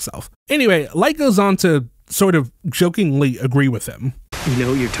about himself. Anyway, Light goes on to sort of jokingly agree with him. You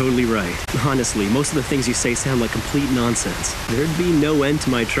know, you're totally right. Honestly, most of the things you say sound like complete nonsense. There'd be no end to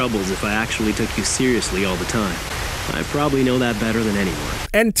my troubles if I actually took you seriously all the time. I probably know that better than anyone.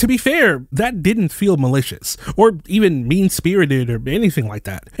 And to be fair, that didn't feel malicious, or even mean-spirited or anything like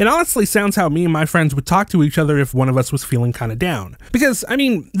that. It honestly sounds how me and my friends would talk to each other if one of us was feeling kind of down. Because, I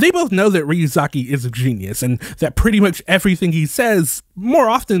mean, they both know that Ryuzaki is a genius, and that pretty much everything he says, more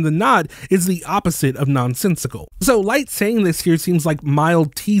often than not, is the opposite of nonsensical. So Light saying this here seems like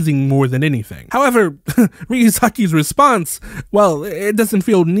mild teasing more than anything. However, Ryuzaki's response, well, it doesn't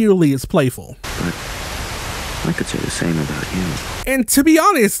feel nearly as playful. But I could say the same about you. And to be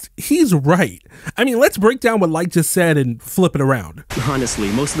honest, he's right. I mean, let's break down what Light just said and flip it around. Honestly,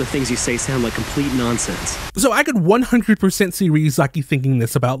 most of the things you say sound like complete nonsense. So I could 100% see Ryuzaki thinking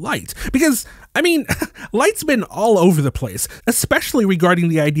this about Light. Because, I mean, Light's been all over the place, especially regarding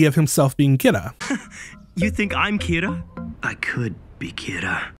the idea of himself being Kira. You think I'm Kira? I could be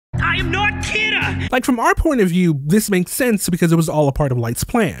Kira. I am not Kira! Like, from our point of view, this makes sense because it was all a part of Light's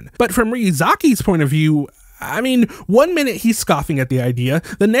plan. But from Ryuzaki's point of view, I mean, one minute he's scoffing at the idea,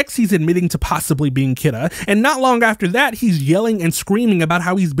 the next he's admitting to possibly being Kira, and not long after that he's yelling and screaming about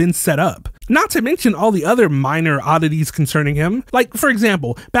how he's been set up. Not to mention all the other minor oddities concerning him. Like, for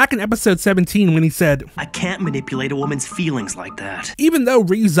example, back in episode 17 when he said, I can't manipulate a woman's feelings like that. Even though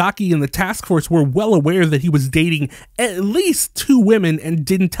Ryuzaki and the task force were well aware that he was dating at least 2 women and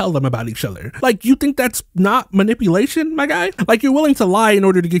didn't tell them about each other. Like, you think that's not manipulation, my guy? Like, you're willing to lie in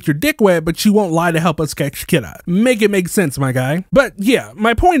order to get your dick wet, but you won't lie to help us catch Kira. Make it make sense, my guy. But yeah,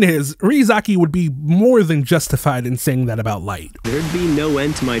 my point is, Ryuzaki would be more than justified in saying that about Light. There'd be no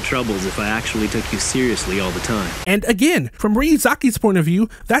end to my troubles if I actually took you seriously all the time. And again, from Ryuzaki's point of view,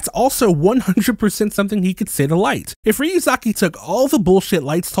 that's also 100% something he could say to Light. If Ryuzaki took all the bullshit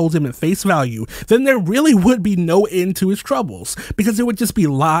Light's told him at face value, then there really would be no end to his troubles, because it would just be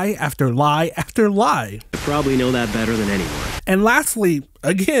lie after lie after lie. I probably know that better than anyone. And lastly,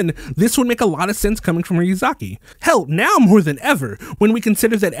 again, this would make a lot of sense coming from Ryuzaki. Hell, now more than ever, when we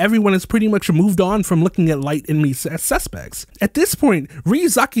consider that everyone has pretty much moved on from looking at Light and Misa as suspects. At this point,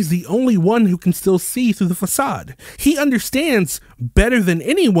 Ryuzaki's the only one who can still see through the facade. He understands better than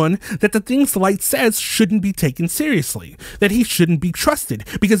anyone that the things Light says shouldn't be taken seriously, that he shouldn't be trusted,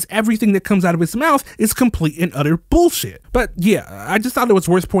 because everything that comes out of his mouth is complete and utter bullshit. But yeah, I just thought it was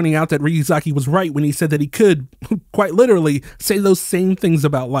worth pointing out that Ryuzaki was right when he said that he could, quite literally, say those same things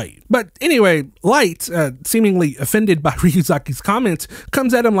about Light. But anyway, Light, seemingly offended by Ryuzaki's comment,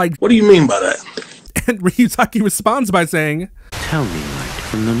 comes at him like, what do you mean by that? And Ryuzaki responds by saying, Tell me, Light,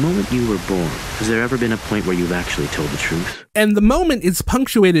 from the moment you were born, has there ever been a point where you've actually told the truth? And the moment is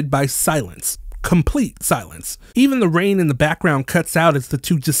punctuated by silence. Complete silence. Even the rain in the background cuts out as the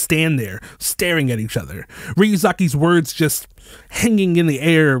two just stand there, staring at each other. Ryuzaki's words just hanging in the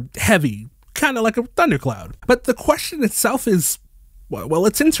air, heavy, kind of like a thundercloud. But the question itself is, well,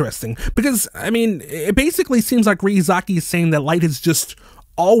 it's interesting, because, I mean, it basically seems like Ryuzaki is saying that Light has just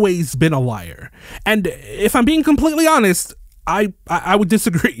always been a liar. And if I'm being completely honest, I would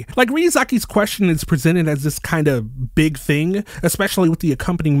disagree. Like, Ryuzaki's question is presented as this kind of big thing, especially with the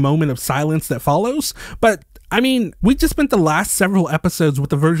accompanying moment of silence that follows, but I mean, we just spent the last several episodes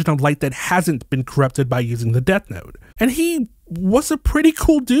with a version of Light that hasn't been corrupted by using the Death Note. And he was a pretty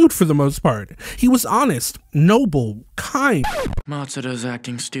cool dude for the most part. He was honest, noble, kind. Matsuda's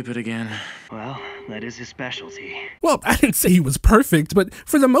acting stupid again. Well, that is his specialty. Well, I didn't say he was perfect, but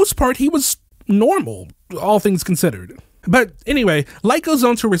for the most part, he was normal, all things considered. But anyway, Light goes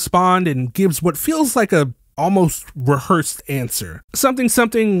on to respond and gives what feels like a almost rehearsed answer.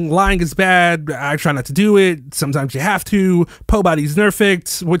 Something, lying is bad, I try not to do it, sometimes you have to, Pobody's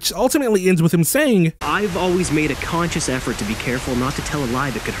nerfed, which ultimately ends with him saying, I've always made a conscious effort to be careful not to tell a lie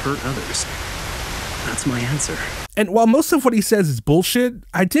that could hurt others. That's my answer. And while most of what he says is bullshit,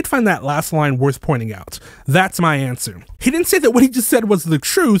 I did find that last line worth pointing out. That's my answer. He didn't say that what he just said was the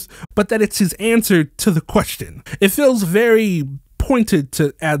truth, but that it's his answer to the question. It feels very pointed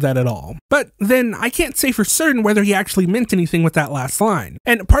to add that at all. But then I can't say for certain whether he actually meant anything with that last line.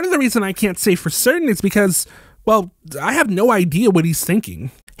 And part of the reason I can't say for certain is because, well, I have no idea what he's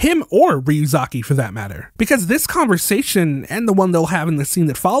thinking. him or Ryuzaki for that matter. Because this conversation, and the one they'll have in the scene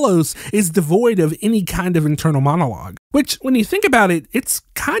that follows, is devoid of any kind of internal monologue. Which, when you think about it, it's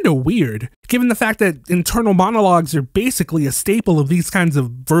kind of weird, given the fact that internal monologues are basically a staple of these kinds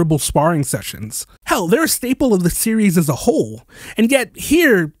of verbal sparring sessions. Hell, they're a staple of the series as a whole. And yet,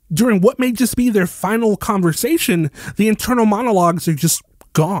 here, during what may just be their final conversation, the internal monologues are just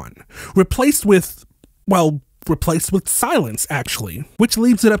gone. Replaced with silence, actually. Which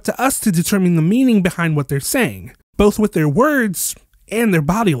leaves it up to us to determine the meaning behind what they're saying, both with their words and their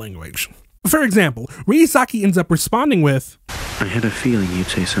body language. For example, Ryuzaki ends up responding with, "I had a feeling you'd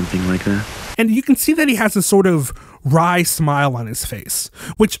say something like that." And you can see that he has a sort of wry smile on his face,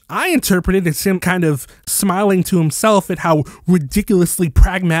 which I interpreted as him kind of smiling to himself at how ridiculously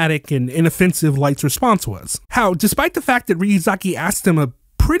pragmatic and inoffensive Light's response was. How, despite the fact that Ryuzaki asked him a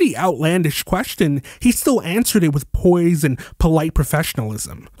pretty outlandish question, he still answered it with poise and polite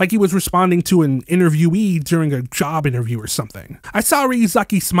professionalism, like he was responding to an interviewee during a job interview or something. I saw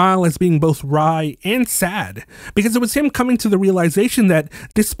Ryuzaki smile as being both wry and sad, because it was him coming to the realization that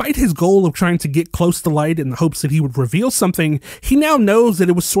despite his goal of trying to get close to Light in the hopes that he would reveal something, he now knows that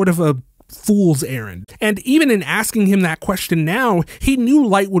it was sort of a fool's errand. And even in asking him that question now, he knew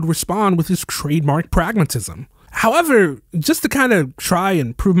Light would respond with his trademark pragmatism. However, just to kind of try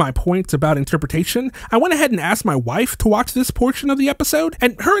and prove my point about interpretation, I went ahead and asked my wife to watch this portion of the episode,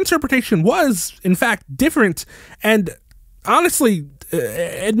 and her interpretation was, in fact, different and honestly,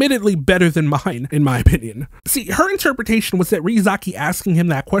 admittedly better than mine, in my opinion. See, her interpretation was that Ryuzaki asking him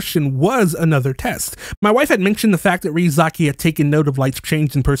that question was another test. My wife had mentioned the fact that Ryuzaki had taken note of Light's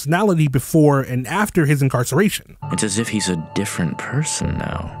change in personality before and after his incarceration. It's as if he's a different person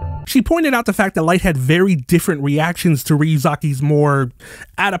now. She pointed out the fact that Light had very different reactions to Ryuzaki's more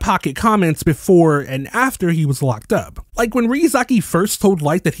out-of-pocket comments before and after he was locked up. Like when Ryuzaki first told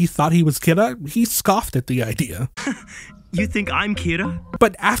Light that he thought he was Kira, he scoffed at the idea. You think I'm Kira?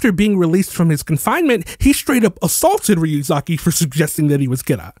 But after being released from his confinement, he straight up assaulted Ryuzaki for suggesting that he was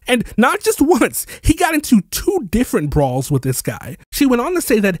Kira. And not just once, he got into 2 different brawls with this guy. She went on to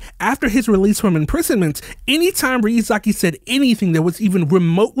say that after his release from imprisonment, anytime Ryuzaki said anything that was even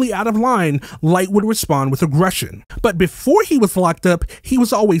remotely out of line, Light would respond with aggression. But before he was locked up, he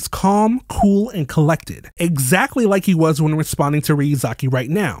was always calm, cool, and collected. Exactly like he was when responding to Ryuzaki right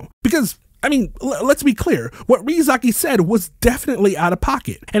now. Because I mean, let's be clear, what Ryuzaki said was definitely out of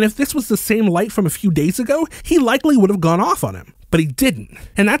pocket, and if this was the same Light from a few days ago, he likely would have gone off on him. But he didn't.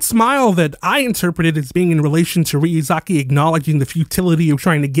 And that smile that I interpreted as being in relation to Ryuzaki acknowledging the futility of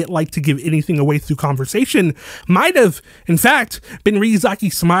trying to get Light to give anything away through conversation might have, in fact, been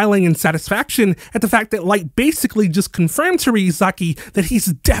Ryuzaki smiling in satisfaction at the fact that Light basically just confirmed to Ryuzaki that he's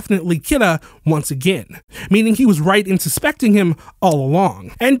definitely Kira once again, meaning he was right in suspecting him all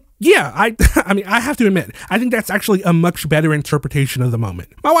along. And yeah, I mean, I have to admit, I think that's actually a much better interpretation of the moment.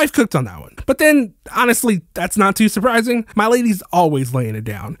 My wife cooked on that one. But then, honestly, that's not too surprising. My lady's always laying it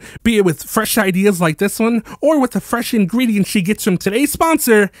down, be it with fresh ideas like this one, or with the fresh ingredients she gets from today's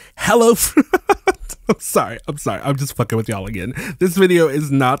sponsor, I'm sorry, I'm just fucking with y'all again. This video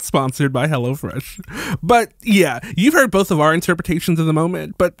is not sponsored by HelloFresh. But yeah, you've heard both of our interpretations of the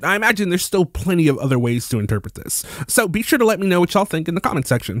moment, but I imagine there's still plenty of other ways to interpret this. So be sure to let me know what y'all think in the comment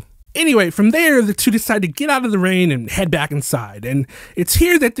section. Anyway, from there, the two decide to get out of the rain and head back inside, and it's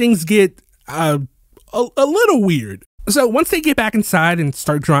here that things get a little weird. So once they get back inside and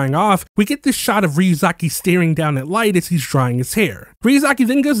start drying off, we get this shot of Ryuzaki staring down at Light as he's drying his hair. Ryuzaki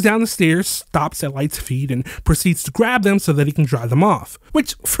then goes down the stairs, stops at Light's feet, and proceeds to grab them so that he can dry them off,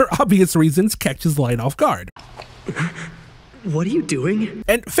 which, for obvious reasons, catches Light off guard. What are you doing?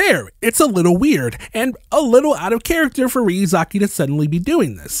 And fair, it's a little weird, and a little out of character for Ryuzaki to suddenly be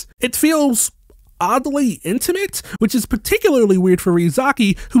doing this. It feels oddly intimate, which is particularly weird for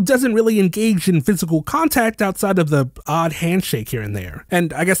Ryuzaki, who doesn't really engage in physical contact outside of the odd handshake here and there.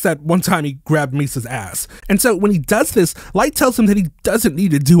 And I guess that one time he grabbed Misa's ass. And so when he does this, Light tells him that he doesn't need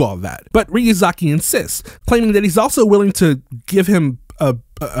to do all that. But Ryuzaki insists, claiming that he's also willing to give him a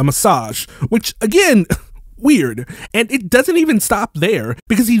massage, which again, weird. And it doesn't even stop there,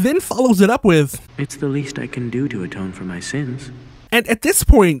 because he then follows it up with, "It's the least I can do to atone for my sins." And at this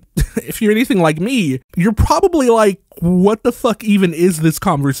point, if you're anything like me, you're probably like, what the fuck even is this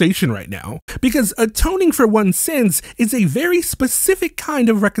conversation right now? Because atoning for one's sins is a very specific kind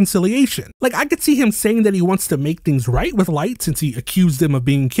of reconciliation. Like, I could see him saying that he wants to make things right with Light since he accused him of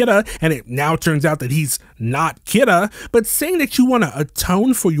being Kira, and it now turns out that he's not Kira, but saying that you want to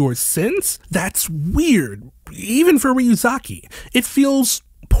atone for your sins? That's weird, even for Ryuzaki. It feels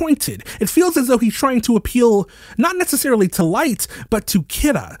pointed. It feels as though he's trying to appeal not necessarily to Light, but to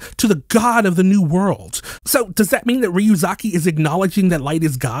Kira, to the god of the new world. So does that mean that Ryuzaki is acknowledging that Light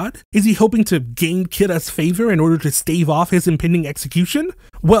is God? Is he hoping to gain Kira's favor in order to stave off his impending execution?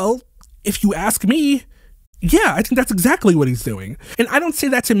 Well, if you ask me, yeah, I think that's exactly what he's doing. And I don't say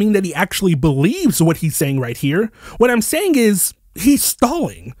that to mean that he actually believes what he's saying right here. What I'm saying is, he's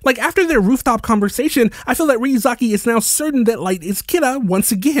stalling. Like, after their rooftop conversation, I feel that Ryuzaki is now certain that Light is Kira once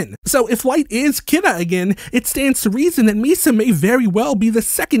again. So if Light is Kira again, it stands to reason that Misa may very well be the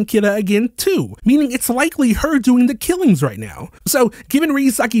second Kira again too, meaning it's likely her doing the killings right now. So given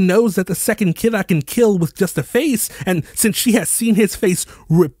Ryuzaki knows that the second Kira can kill with just a face, and since she has seen his face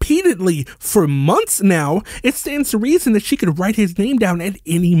repeatedly for months now, it stands to reason that she could write his name down at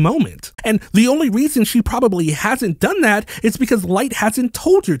any moment. And the only reason she probably hasn't done that is because Light hasn't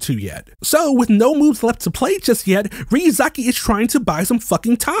told her to yet. So with no moves left to play just yet, Ryuzaki is trying to buy some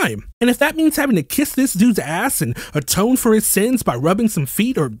fucking time. And if that means having to kiss this dude's ass and atone for his sins by rubbing some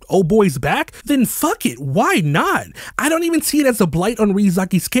feet or old boy's back, then fuck it, why not? I don't even see it as a blight on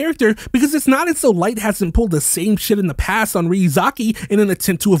Ryuzaki's character, because it's not as though Light hasn't pulled the same shit in the past on Ryuzaki in an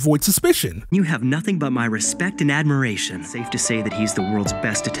attempt to avoid suspicion. You have nothing but my respect and admiration. Safe to say that he's the world's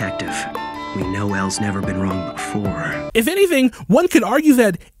best detective. We know El's never been wrong before. If anything, one could argue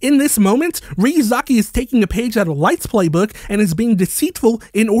that in this moment, Ryuzaki is taking a page out of Light's playbook and is being deceitful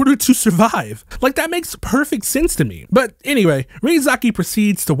in order to survive. Like, that makes perfect sense to me. But anyway, Ryuzaki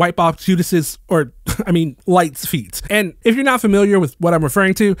proceeds to wipe off Judas's, or I mean, Light's feet. And if you're not familiar with what I'm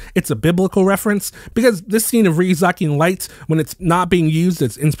referring to, it's a biblical reference, because this scene of Ryuzaki and Light, when it's not being used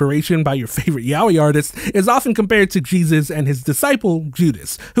as inspiration by your favorite yaoi artist, is often compared to Jesus and his disciple,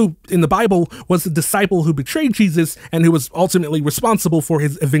 Judas, who in the Bible was the disciple who betrayed Jesus and who was ultimately responsible for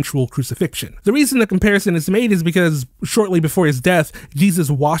his eventual crucifixion. The reason the comparison is made is because shortly before his death, Jesus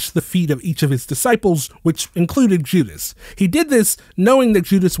washed the feet of each of his disciples, which included Judas. He did this knowing that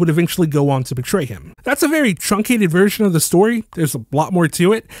Judas would eventually go on to betray him. That's a very truncated version of the story. There's a lot more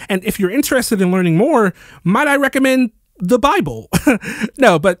to it. And if you're interested in learning more, might I recommend the Bible?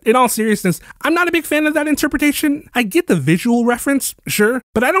 No, but in all seriousness, I'm not a big fan of that interpretation. I get the visual reference, sure,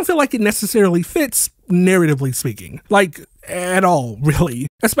 but I don't feel like it necessarily fits, narratively speaking. Like, at all, really.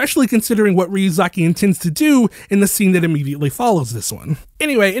 Especially considering what Ryuzaki intends to do in the scene that immediately follows this one.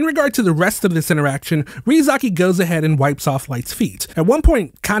 Anyway, in regard to the rest of this interaction, Ryuzaki goes ahead and wipes off Light's feet, at one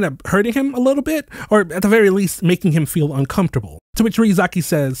point kind of hurting him a little bit, or at the very least making him feel uncomfortable. To which Ryuzaki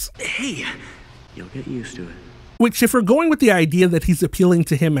says, "Hey, you'll get used to it." Which, if we're going with the idea that he's appealing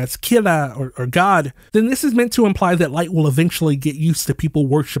to him as Kira or God, then this is meant to imply that Light will eventually get used to people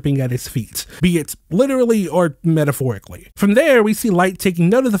worshipping at his feet, be it literally or metaphorically. From there, we see Light taking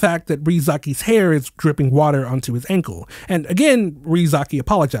note of the fact that Ryuzaki's hair is dripping water onto his ankle, and again, Ryuzaki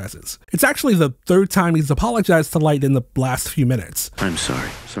apologizes. It's actually the third time he's apologized to Light in the last few minutes. I'm sorry.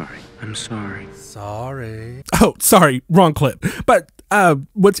 I'm sorry. Sorry. Oh, sorry, wrong clip. But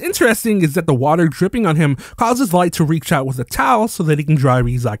what's interesting is that the water dripping on him causes Light to reach out with a towel so that he can dry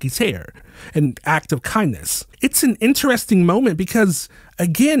Ryuzaki's hair. An act of kindness. It's an interesting moment because,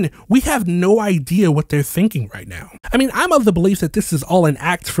 again, we have no idea what they're thinking right now. I mean, I'm of the belief that this is all an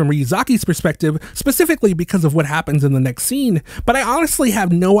act from Ryuzaki's perspective, specifically because of what happens in the next scene, but I honestly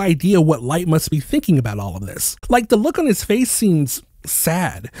have no idea what Light must be thinking about all of this. Like, the look on his face seems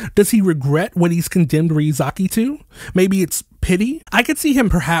sad. Does he regret what he's condemned Ryuzaki to? Maybe it's pity? I could see him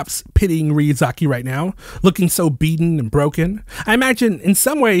perhaps pitying Ryuzaki right now, looking so beaten and broken. I imagine in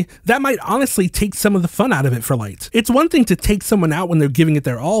some way that might honestly take some of the fun out of it for Light. It's one thing to take someone out when they're giving it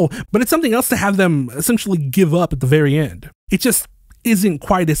their all, but it's something else to have them essentially give up at the very end. It just isn't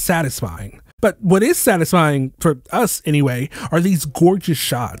quite as satisfying. But what is satisfying, for us anyway, are these gorgeous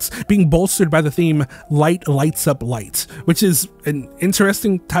shots, being bolstered by the theme Light Lights Up Light, which is an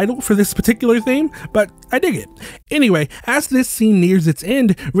interesting title for this particular theme, but I dig it. Anyway, as this scene nears its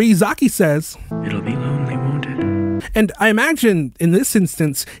end, Ryuzaki says, "It'll be lonely, won't it?" And I imagine, in this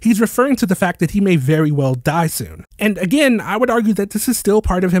instance, he's referring to the fact that he may very well die soon. And again, I would argue that this is still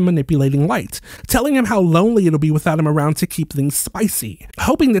part of him manipulating Light, telling him how lonely it'll be without him around to keep things spicy,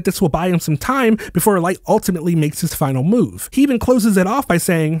 hoping that this will buy him some time before Light ultimately makes his final move. He even closes it off by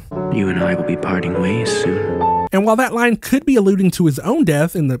saying, "You and I will be parting ways soon." And while that line could be alluding to his own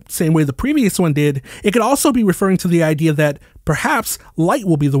death in the same way the previous one did, it could also be referring to the idea that perhaps Light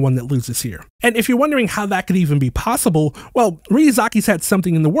will be the one that loses here. And if you're wondering how that could even be possible, well, Ryuzaki's had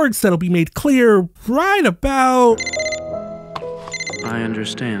something in the works that'll be made clear right about... I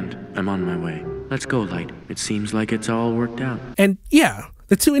understand. I'm on my way. Let's go, Light. It seems like it's all worked out. And yeah,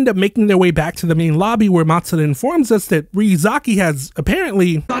 The two end up making their way back to the main lobby where Matsuda informs us that Ryuzaki has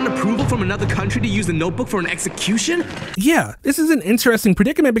apparently gotten approval from another country to use the notebook for an execution? Yeah, this is an interesting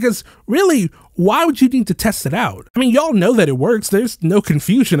predicament because really, why would you need to test it out? I mean, y'all know that it works. There's no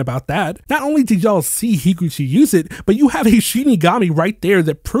confusion about that. Not only did y'all see Higuchi use it, but you have a Shinigami right there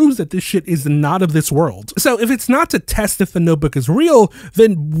that proves that this shit is not of this world. So if it's not to test if the notebook is real,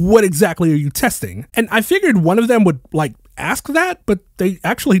 then what exactly are you testing? And I figured one of them would ask that, but they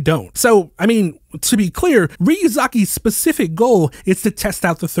actually don't. So, I mean, to be clear, Ryuzaki's specific goal is to test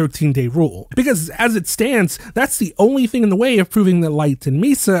out the 13-day rule, because as it stands, that's the only thing in the way of proving that Light and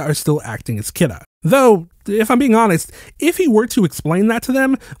Misa are still acting as Kira. Though, if I'm being honest, if he were to explain that to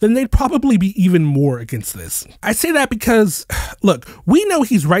them, then they'd probably be even more against this. I say that because, look, we know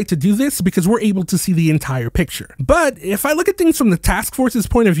he's right to do this because we're able to see the entire picture. But if I look at things from the task force's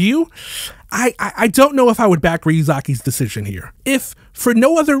point of view, I don't know if I would back Ryuzaki's decision here. If for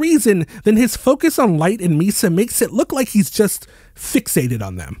no other reason than his focus on Light and Misa makes it look like he's just fixated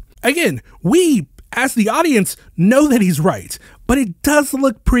on them. Again, we, as the audience, know that he's right, but it does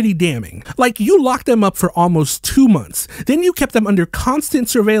look pretty damning. Like, you locked them up for almost 2 months, then you kept them under constant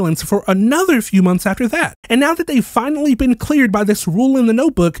surveillance for another few months after that. And now that they've finally been cleared by this rule in the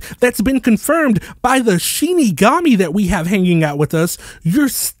notebook that's been confirmed by the Shinigami that we have hanging out with us, you're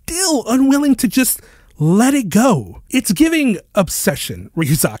still unwilling to just let it go. It's giving obsession,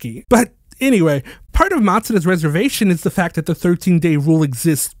 Ryuzaki. But anyway, part of Matsuda's reservation is the fact that the 13-day rule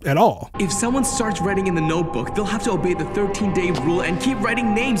exists at all. If someone starts writing in the notebook, they'll have to obey the 13-day rule and keep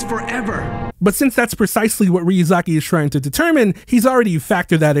writing names forever. But since that's precisely what Ryuzaki is trying to determine, he's already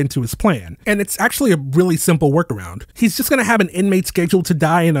factored that into his plan. And it's actually a really simple workaround. He's just going to have an inmate scheduled to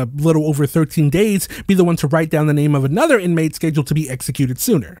die in a little over 13 days be the one to write down the name of another inmate scheduled to be executed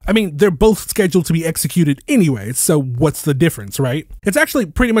sooner. I mean, they're both scheduled to be executed anyway, so what's the difference, right? It's actually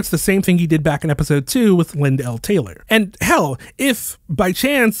pretty much the same thing he did back in episode 2 with Linda L. Taylor. And hell, if by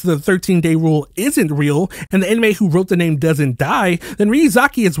chance the 13-day rule isn't real and the inmate who wrote the name doesn't die, then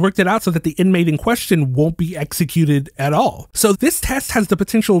Ryuzaki has worked it out so that the inmate in question won't be executed at all. So this test has the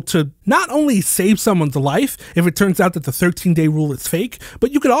potential to not only save someone's life if it turns out that the 13-day rule is fake,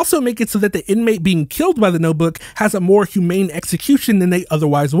 but you could also make it so that the inmate being killed by the notebook has a more humane execution than they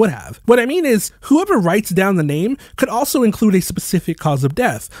otherwise would have. What I mean is, whoever writes down the name could also include a specific cause of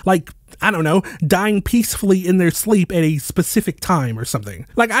death, like, I don't know, dying peacefully in their sleep at a specific time or something.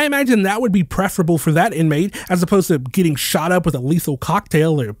 Like, I imagine that would be preferable for that inmate as opposed to getting shot up with a lethal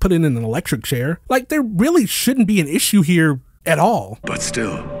cocktail or put in an electric chair. Like, there really shouldn't be an issue here at all. But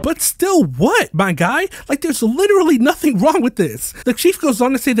still What, my guy? Like, there's literally nothing wrong with this. The chief goes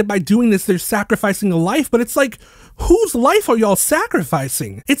on to say that by doing this, they're sacrificing a life, but it's like, whose life are y'all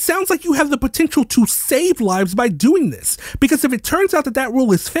sacrificing? It sounds like you have the potential to save lives by doing this, because if it turns out that that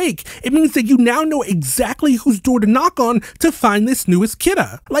rule is fake, it means that you now know exactly whose door to knock on to find this newest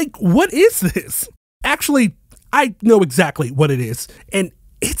Kira. Like, what is this? Actually, I know exactly what it is, and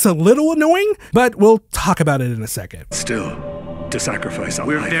it's a little annoying, but we'll talk about it in a second. Still, to sacrifice a life.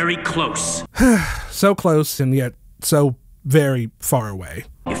 We're very close. So close, and yet so very far away.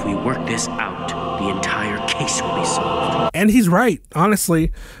 If we work this out, the entire case will be solved. And he's right,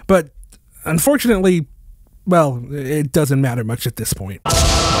 honestly, but unfortunately, well, it doesn't matter much at this point.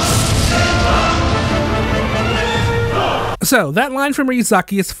 So, that line from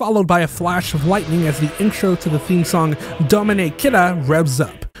Ryuzaki is followed by a flash of lightning as the intro to the theme song Domine Kira revs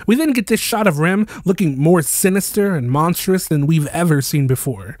up. We then get this shot of Rem looking more sinister and monstrous than we've ever seen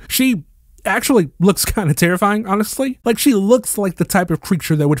before. She actually looks kind of terrifying, honestly. Like, she looks like the type of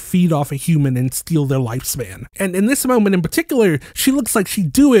creature that would feed off a human and steal their lifespan. And in this moment in particular, she looks like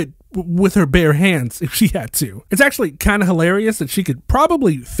she'd do it with her bare hands if she had to. It's actually kind of hilarious that she could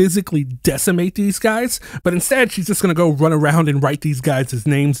probably physically decimate these guys, but instead she's just gonna go run around and write these guys'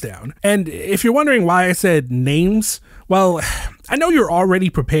 names down. And if you're wondering why I said names, well, I know you're already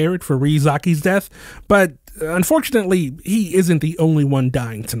prepared for Ryuzaki's death, but unfortunately, he isn't the only one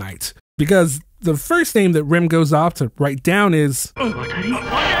dying tonight. Because the first name that Rem goes off to write down is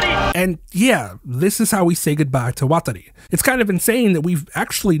Watari. And yeah, this is how we say goodbye to Watari. It's kind of insane that we've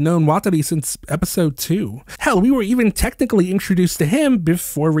actually known Watari since episode 2. Hell, we were even technically introduced to him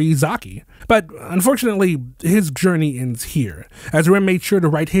before Ryuzaki. But unfortunately, his journey ends here, as Rem made sure to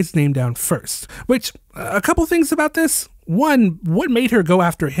write his name down first. Which, a couple things about this. one, what made her go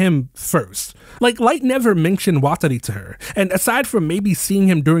after him first? Like, Light never mentioned Watari to her, and aside from maybe seeing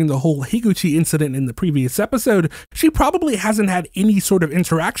him during the whole Higuchi incident in the previous episode, she probably hasn't had any sort of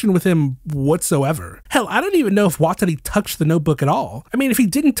interaction with him whatsoever. Hell, I don't even know if Watari touched the notebook at all. I mean, if he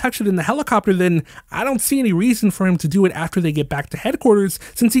didn't touch it in the helicopter, then I don't see any reason for him to do it after they get back to headquarters,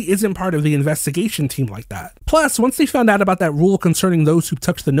 since he isn't part of the investigation team like that. Plus, once they found out about that rule concerning those who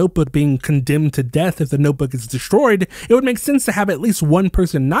touch the notebook being condemned to death if the notebook is destroyed, it would make sense to have at least one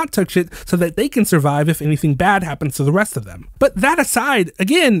person not touch it so that they can survive if anything bad happens to the rest of them. But that aside,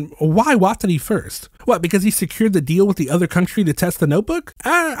 again, why Watari first? What, because he secured the deal with the other country to test the notebook?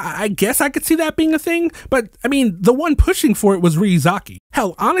 I guess I could see that being a thing, but I mean, the one pushing for it was Ryuzaki.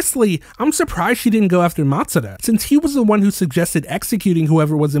 Hell, honestly, I'm surprised she didn't go after Matsuda, since he was the one who suggested executing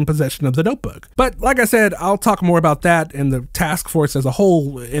whoever was in possession of the notebook. But like I said, I'll talk more about that and the task force as a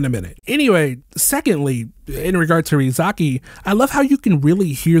whole in a minute. Anyway, secondly, in regard to Ryuzaki, I love how you can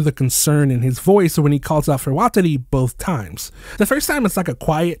really hear the concern in his voice when he calls out for Watari both times. The first time it's like a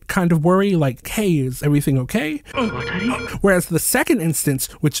quiet kind of worry, like, hey, is everything okay? Whereas the second instance,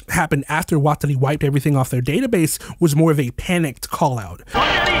 which happened after Watari wiped everything off their database, was more of a panicked call out.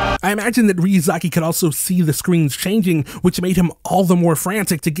 I imagine that Ryuzaki could also see the screens changing, which made him all the more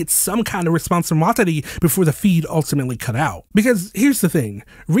frantic to get some kind of response from Watari before the feed ultimately cut out. Because here's the thing,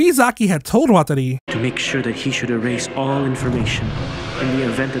 Ryuzaki had told Watari to make sure that he should erase all information in the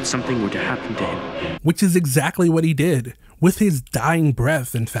event that something were to happen to him. Which is exactly what he did, with his dying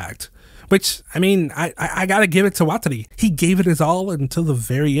breath, in fact. Which, I mean, I gotta give it to Watari. He gave it his all until the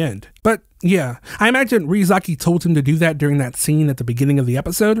very end. But yeah, I imagine Ryuzaki told him to do that during that scene at the beginning of the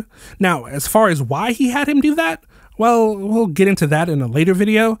episode. Now, as far as why he had him do that, well, we'll get into that in a later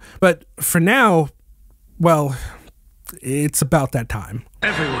video. But for now, well, it's about that time.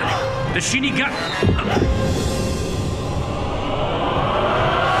 Everyone, the Shinigami.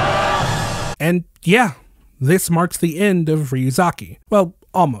 And yeah, this marks the end of Ryuzaki. Well,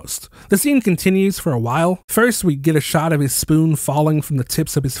 almost. The scene continues for a while. First, we get a shot of his spoon falling from the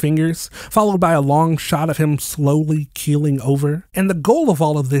tips of his fingers, followed by a long shot of him slowly keeling over. And the goal of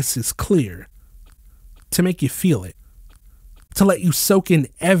all of this is clear. To make you feel it. To let you soak in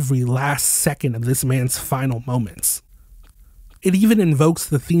every last second of this man's final moments. It even invokes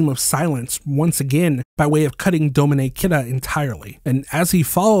the theme of silence once again by way of cutting Domine Kira entirely. And as he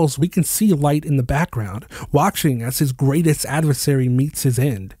falls, we can see Light in the background, watching as his greatest adversary meets his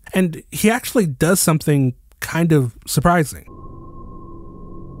end. And he actually does something kind of surprising.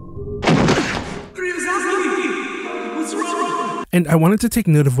 And I wanted to take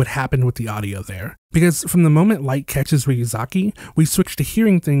note of what happened with the audio there, because from the moment Light catches Ryuzaki, we switch to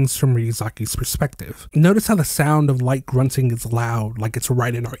hearing things from Ryuzaki's perspective. Notice how the sound of Light grunting is loud, like it's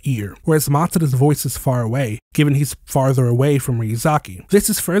right in our ear, whereas Matsuda's voice is far away, given he's farther away from Ryuzaki. This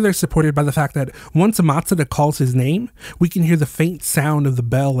is further supported by the fact that once Matsuda calls his name, we can hear the faint sound of the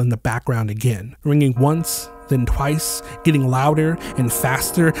bell in the background again, ringing once, then twice, getting louder and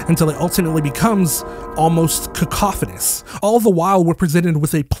faster until it ultimately becomes almost cacophonous. All the while we're presented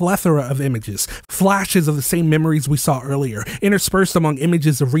with a plethora of images, flashes of the same memories we saw earlier, interspersed among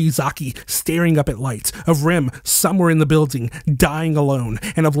images of Ryuzaki staring up at Light, of Rem somewhere in the building, dying alone,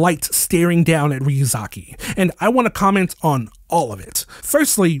 and of Light staring down at Ryuzaki. And I want to comment on all of it.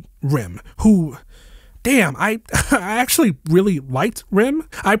 Firstly, Rem, who... Damn, I actually really liked Rem.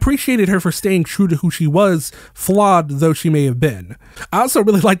 I appreciated her for staying true to who she was, flawed though she may have been. I also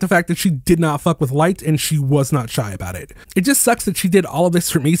really liked the fact that she did not fuck with Light and she was not shy about it. It just sucks that she did all of this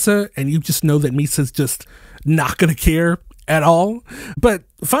for Misa and you just know that Misa's just not gonna care at all. But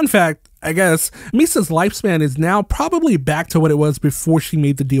fun fact, I guess, Misa's lifespan is now probably back to what it was before she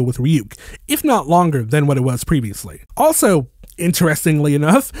made the deal with Ryuk, if not longer than what it was previously. Also, interestingly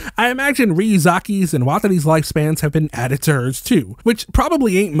enough, I imagine Ryuzaki's and Watari's lifespans have been added to hers too, which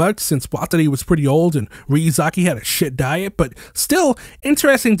probably ain't much since Watari was pretty old and Ryuzaki had a shit diet, but still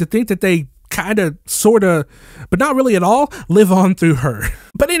interesting to think that they kinda, sorta, but not really at all, live on through her.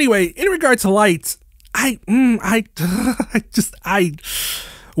 But anyway, in regard to Light,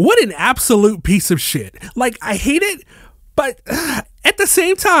 what an absolute piece of shit. Like, I hate it, but at the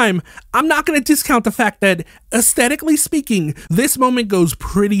same time, I'm not going to discount the fact that, aesthetically speaking, this moment goes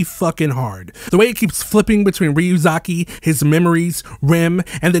pretty fucking hard. The way it keeps flipping between Ryuzaki, his memories, Rem,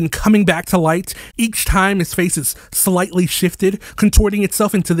 and then coming back to Light, each time his face is slightly shifted, contorting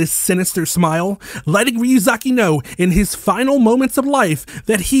itself into this sinister smile, letting Ryuzaki know in his final moments of life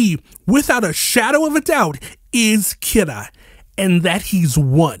that he, without a shadow of a doubt, is Kira, and that he's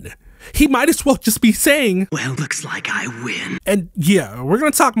won. he might as well just be saying, well, looks like I win. And yeah, we're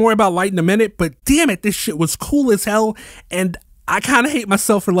gonna talk more about Light in a minute, but damn it, this shit was cool as hell, and I kind of hate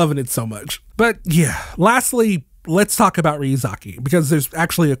myself for loving it so much. But yeah, lastly, let's talk about Ryuzaki, because there's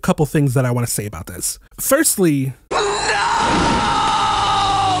actually a couple things that I want to say about this. Firstly,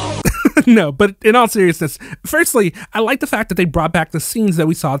 no, but in all seriousness, firstly, I like the fact that they brought back the scenes that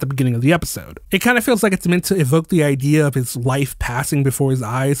we saw at the beginning of the episode. It kind of feels like it's meant to evoke the idea of his life passing before his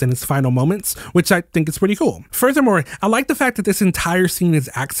eyes and his final moments, which I think is pretty cool. Furthermore, I like the fact that this entire scene is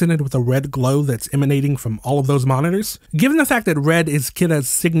accented with a red glow that's emanating from all of those monitors. Given the fact that red is Kira's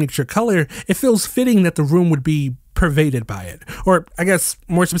signature color, it feels fitting that the room would be pervaded by it. Or, I guess,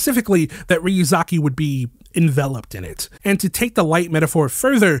 more specifically, that Ryuzaki would be enveloped in it. And to take the light metaphor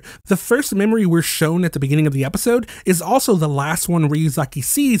further, the first memory we're shown at the beginning of the episode is also the last one Ryuzaki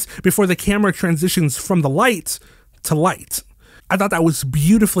sees before the camera transitions from the light to light. I thought that was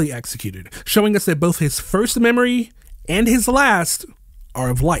beautifully executed, showing us that both his first memory and his last are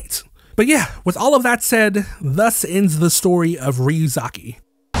of light. But yeah, with all of that said, thus ends the story of Ryuzaki.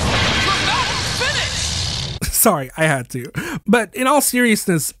 Sorry, I had to. But in all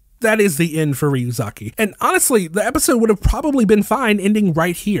seriousness, that is the end for Ryuzaki. And honestly, the episode would have probably been fine ending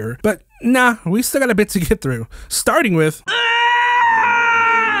right here. But nah, we still got a bit to get through. Starting with... We're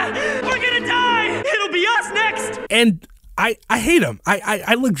gonna die! It'll be us next! And I hate him.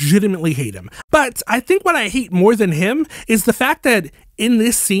 I legitimately hate him. But I think what I hate more than him is the fact that in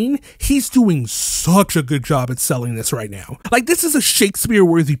this scene, he's doing such a good job at selling this right now. Like, this is a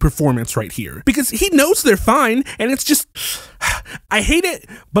Shakespeare-worthy performance right here. Because he knows they're fine, and it's just... I hate it,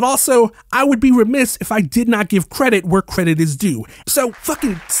 but also, I would be remiss if I did not give credit where credit is due. So,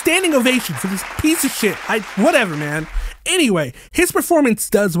 fucking standing ovation for this piece of shit. Whatever, man. Anyway, his performance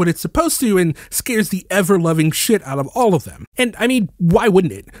does what it's supposed to and scares the ever-loving shit out of all of them. And, I mean, why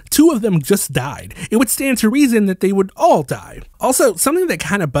wouldn't it? 2 of them just died. It would stand to reason that they would all die. Also, something that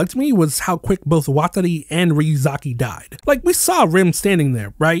kind of bugged me was how quick both Watari and Ryuzaki died. Like, we saw Rim standing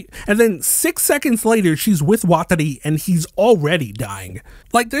there, right? And then 6 seconds later, she's with Watari and he's already dying.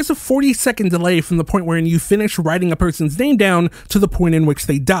 Like, there's a 40-second delay from the point wherein you finish writing a person's name down to the point in which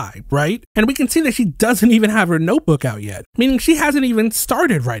they die, right? And we can see that she doesn't even have her notebook out yet, meaning she hasn't even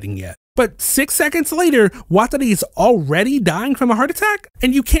started writing yet. But 6 seconds later, Watari is already dying from a heart attack?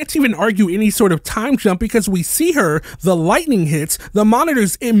 And you can't even argue any sort of time jump because we see her, the lightning hits, the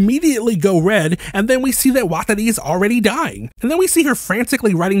monitors immediately go red, and then we see that Watari is already dying. And then we see her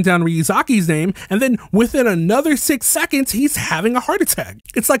frantically writing down Ryuzaki's name, and then within another 6 seconds, he's having a heart attack.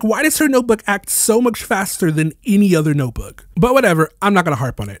 It's like, why does her notebook act so much faster than any other notebook? But whatever, I'm not gonna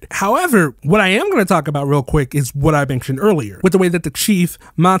harp on it. However, what I am gonna talk about real quick is what I mentioned earlier, with the way that the chief,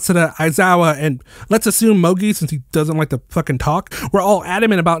 Matsuda, Aizawa, and let's assume Mogi, since he doesn't like to fucking talk, were all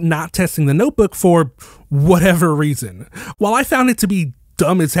adamant about not testing the notebook for whatever reason. While I found it to be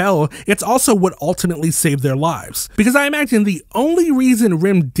dumb as hell, it's also what ultimately saved their lives. Because I imagine the only reason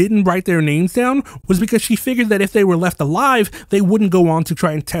Rim didn't write their names down was because she figured that if they were left alive, they wouldn't go on to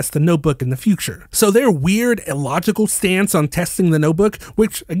try and test the notebook in the future. So their weird, illogical stance on testing the notebook,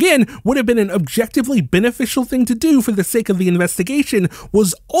 which again would have been an objectively beneficial thing to do for the sake of the investigation,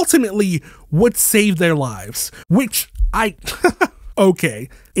 was ultimately what saved their lives. Which okay,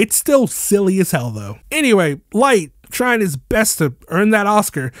 it's still silly as hell though. Anyway, Light, trying his best to earn that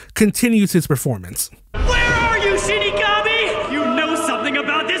Oscar, continues his performance. Where are you, Shinigami? You know something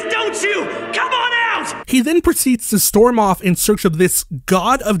about this, don't you? Come on out! He then proceeds to storm off in search of this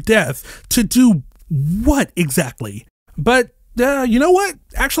god of death to do what exactly? But you know what?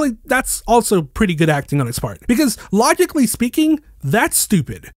 Actually, that's also pretty good acting on his part. Because logically speaking, that's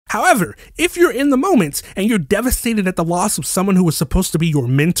stupid. However, if you're in the moment and you're devastated at the loss of someone who was supposed to be your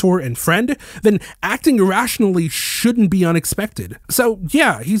mentor and friend, then acting irrationally shouldn't be unexpected. So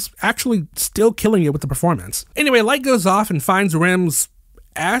yeah, he's actually still killing it with the performance. Anyway, Light goes off and finds Rem's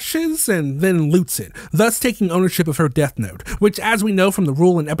ashes and then loots it, thus taking ownership of her death note, which, as we know from the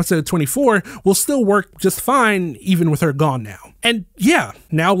rule in episode 24, will still work just fine even with her gone now. And yeah,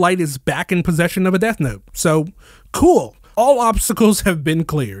 now Light is back in possession of a death note, so cool. All obstacles have been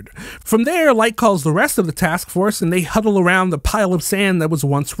cleared. From there, Light calls the rest of the task force and they huddle around the pile of sand that was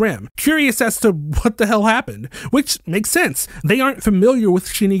once Rim, curious as to what the hell happened, which makes sense. They aren't familiar with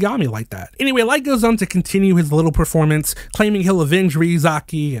Shinigami like that. Anyway, Light goes on to continue his little performance, claiming he'll avenge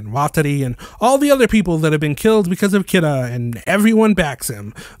Ryuzaki and Watari and all the other people that have been killed because of Kira, and everyone backs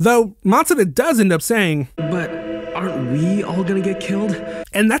him. Though Matsuda does end up saying, "But aren't we all gonna get killed?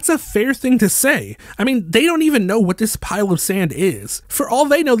 And that's a fair thing to say. I mean, they don't even know what this pile of sand is. For all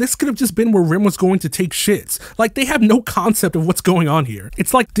they know, this could have just been where Rim was going to take shits. Like, they have no concept of what's going on here.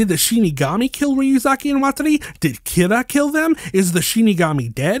 It's like, did the Shinigami kill Ryuzaki and Watari? Did Kira kill them? Is the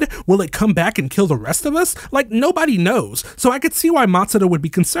Shinigami dead? Will it come back and kill the rest of us? Like, nobody knows. So I could see why Matsuda would be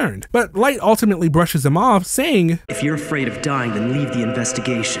concerned. But Light ultimately brushes him off, saying, "If you're afraid of dying, then leave the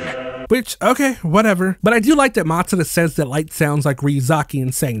investigation." Which, okay, whatever. But I do like that Matsuda says that Light sounds like Ryuzaki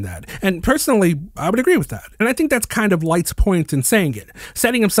in saying that. And personally, I would agree with that. And I think that's kind of Light's point in saying it.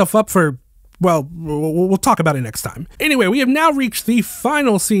 Setting himself up for, well, we'll talk about it next time. Anyway, we have now reached the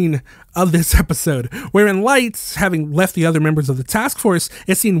final scene of this episode, wherein Light, having left the other members of the task force,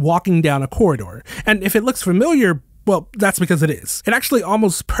 is seen walking down a corridor. And if it looks familiar, well, that's because it is. It actually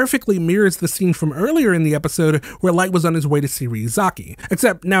almost perfectly mirrors the scene from earlier in the episode where Light was on his way to see Ryuzaki,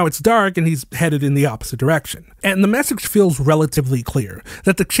 except now it's dark and he's headed in the opposite direction. And the message feels relatively clear,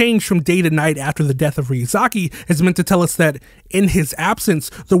 that the change from day to night after the death of Ryuzaki is meant to tell us that, in his absence,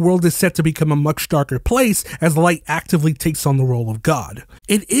 the world is set to become a much darker place as Light actively takes on the role of God.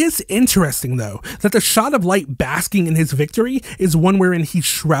 It is interesting, though, that the shot of Light basking in his victory is one wherein he's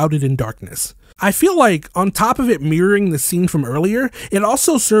shrouded in darkness. I feel like, on top of it mirroring the scene from earlier, it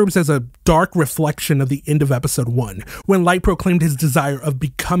also serves as a dark reflection of the end of episode 1, when Light proclaimed his desire of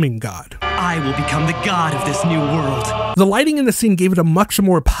becoming God. I will become the god of this new world. The lighting in the scene gave it a much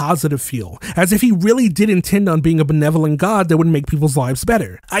more positive feel, as if he really did intend on being a benevolent god that would make people's lives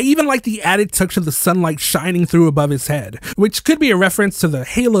better. I even like the added touch of the sunlight shining through above his head, which could be a reference to the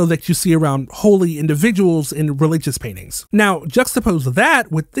halo that you see around holy individuals in religious paintings. Now, juxtapose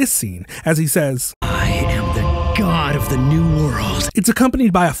that with this scene, as he says, "I am the god of the new world." It's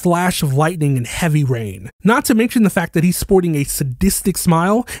accompanied by a flash of lightning and heavy rain, not to mention the fact that he's sporting a sadistic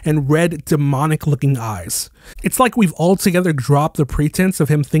smile and red, demonic-looking eyes. It's like we've altogether dropped the pretense of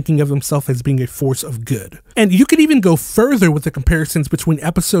him thinking of himself as being a force of good. And you could even go further with the comparisons between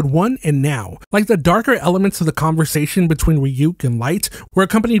episode 1 and now. Like, the darker elements of the conversation between Ryuk and Light were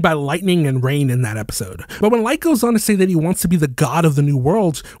accompanied by lightning and rain in that episode. But when Light goes on to say that he wants to be the god of the new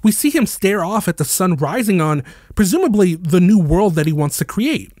world, we see him stare off at the sun rising on, presumably, the new world that he wants to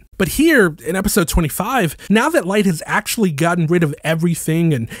create. But here, in episode 25, now that Light has actually gotten rid of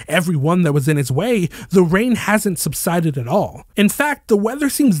everything and everyone that was in his way, the rain hasn't subsided at all. In fact, the weather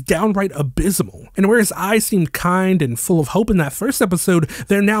seems downright abysmal, and where his eyes seemed kind and full of hope in that first episode,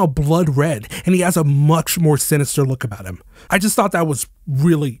 they're now blood red, and he has a much more sinister look about him. I just thought that was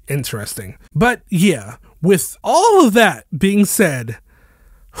really interesting. But yeah, with all of that being said,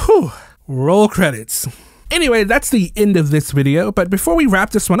 whew, roll credits. Anyway, that's the end of this video, but before we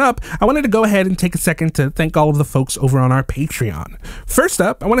wrap this one up, I wanted to go ahead and take a second to thank all of the folks over on our Patreon. First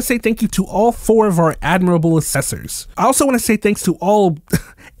up, I want to say thank you to all 4 of our admirable assessors. I also want to say thanks to all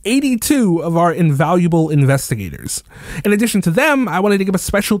 82 of our invaluable investigators. In addition to them, I wanted to give a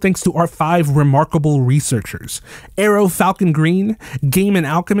special thanks to our 5 remarkable researchers: Arrow Falcon Green, Game and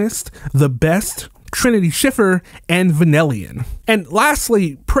Alchemist, The Best, Trinity Schiffer, and Vanellian. And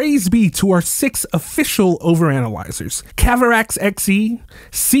lastly, praise be to our 6 official overanalyzers: Cavarax XE,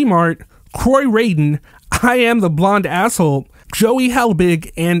 C-Mart, Croy Raiden, I Am the Blonde Asshole, Joey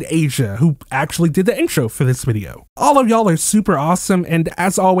Hellbig, and Asia, who actually did the intro for this video. All of y'all are super awesome, and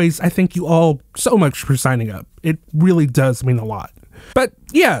as always, I thank you all so much for signing up. It really does mean a lot. But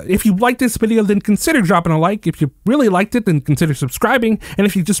yeah, if you liked this video, then consider dropping a like. If you really liked it, then consider subscribing. And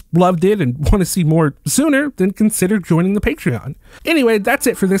if you just loved it and want to see more sooner, then consider joining the Patreon. Anyway, that's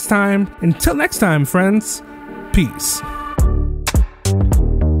it for this time. Until next time, friends, peace.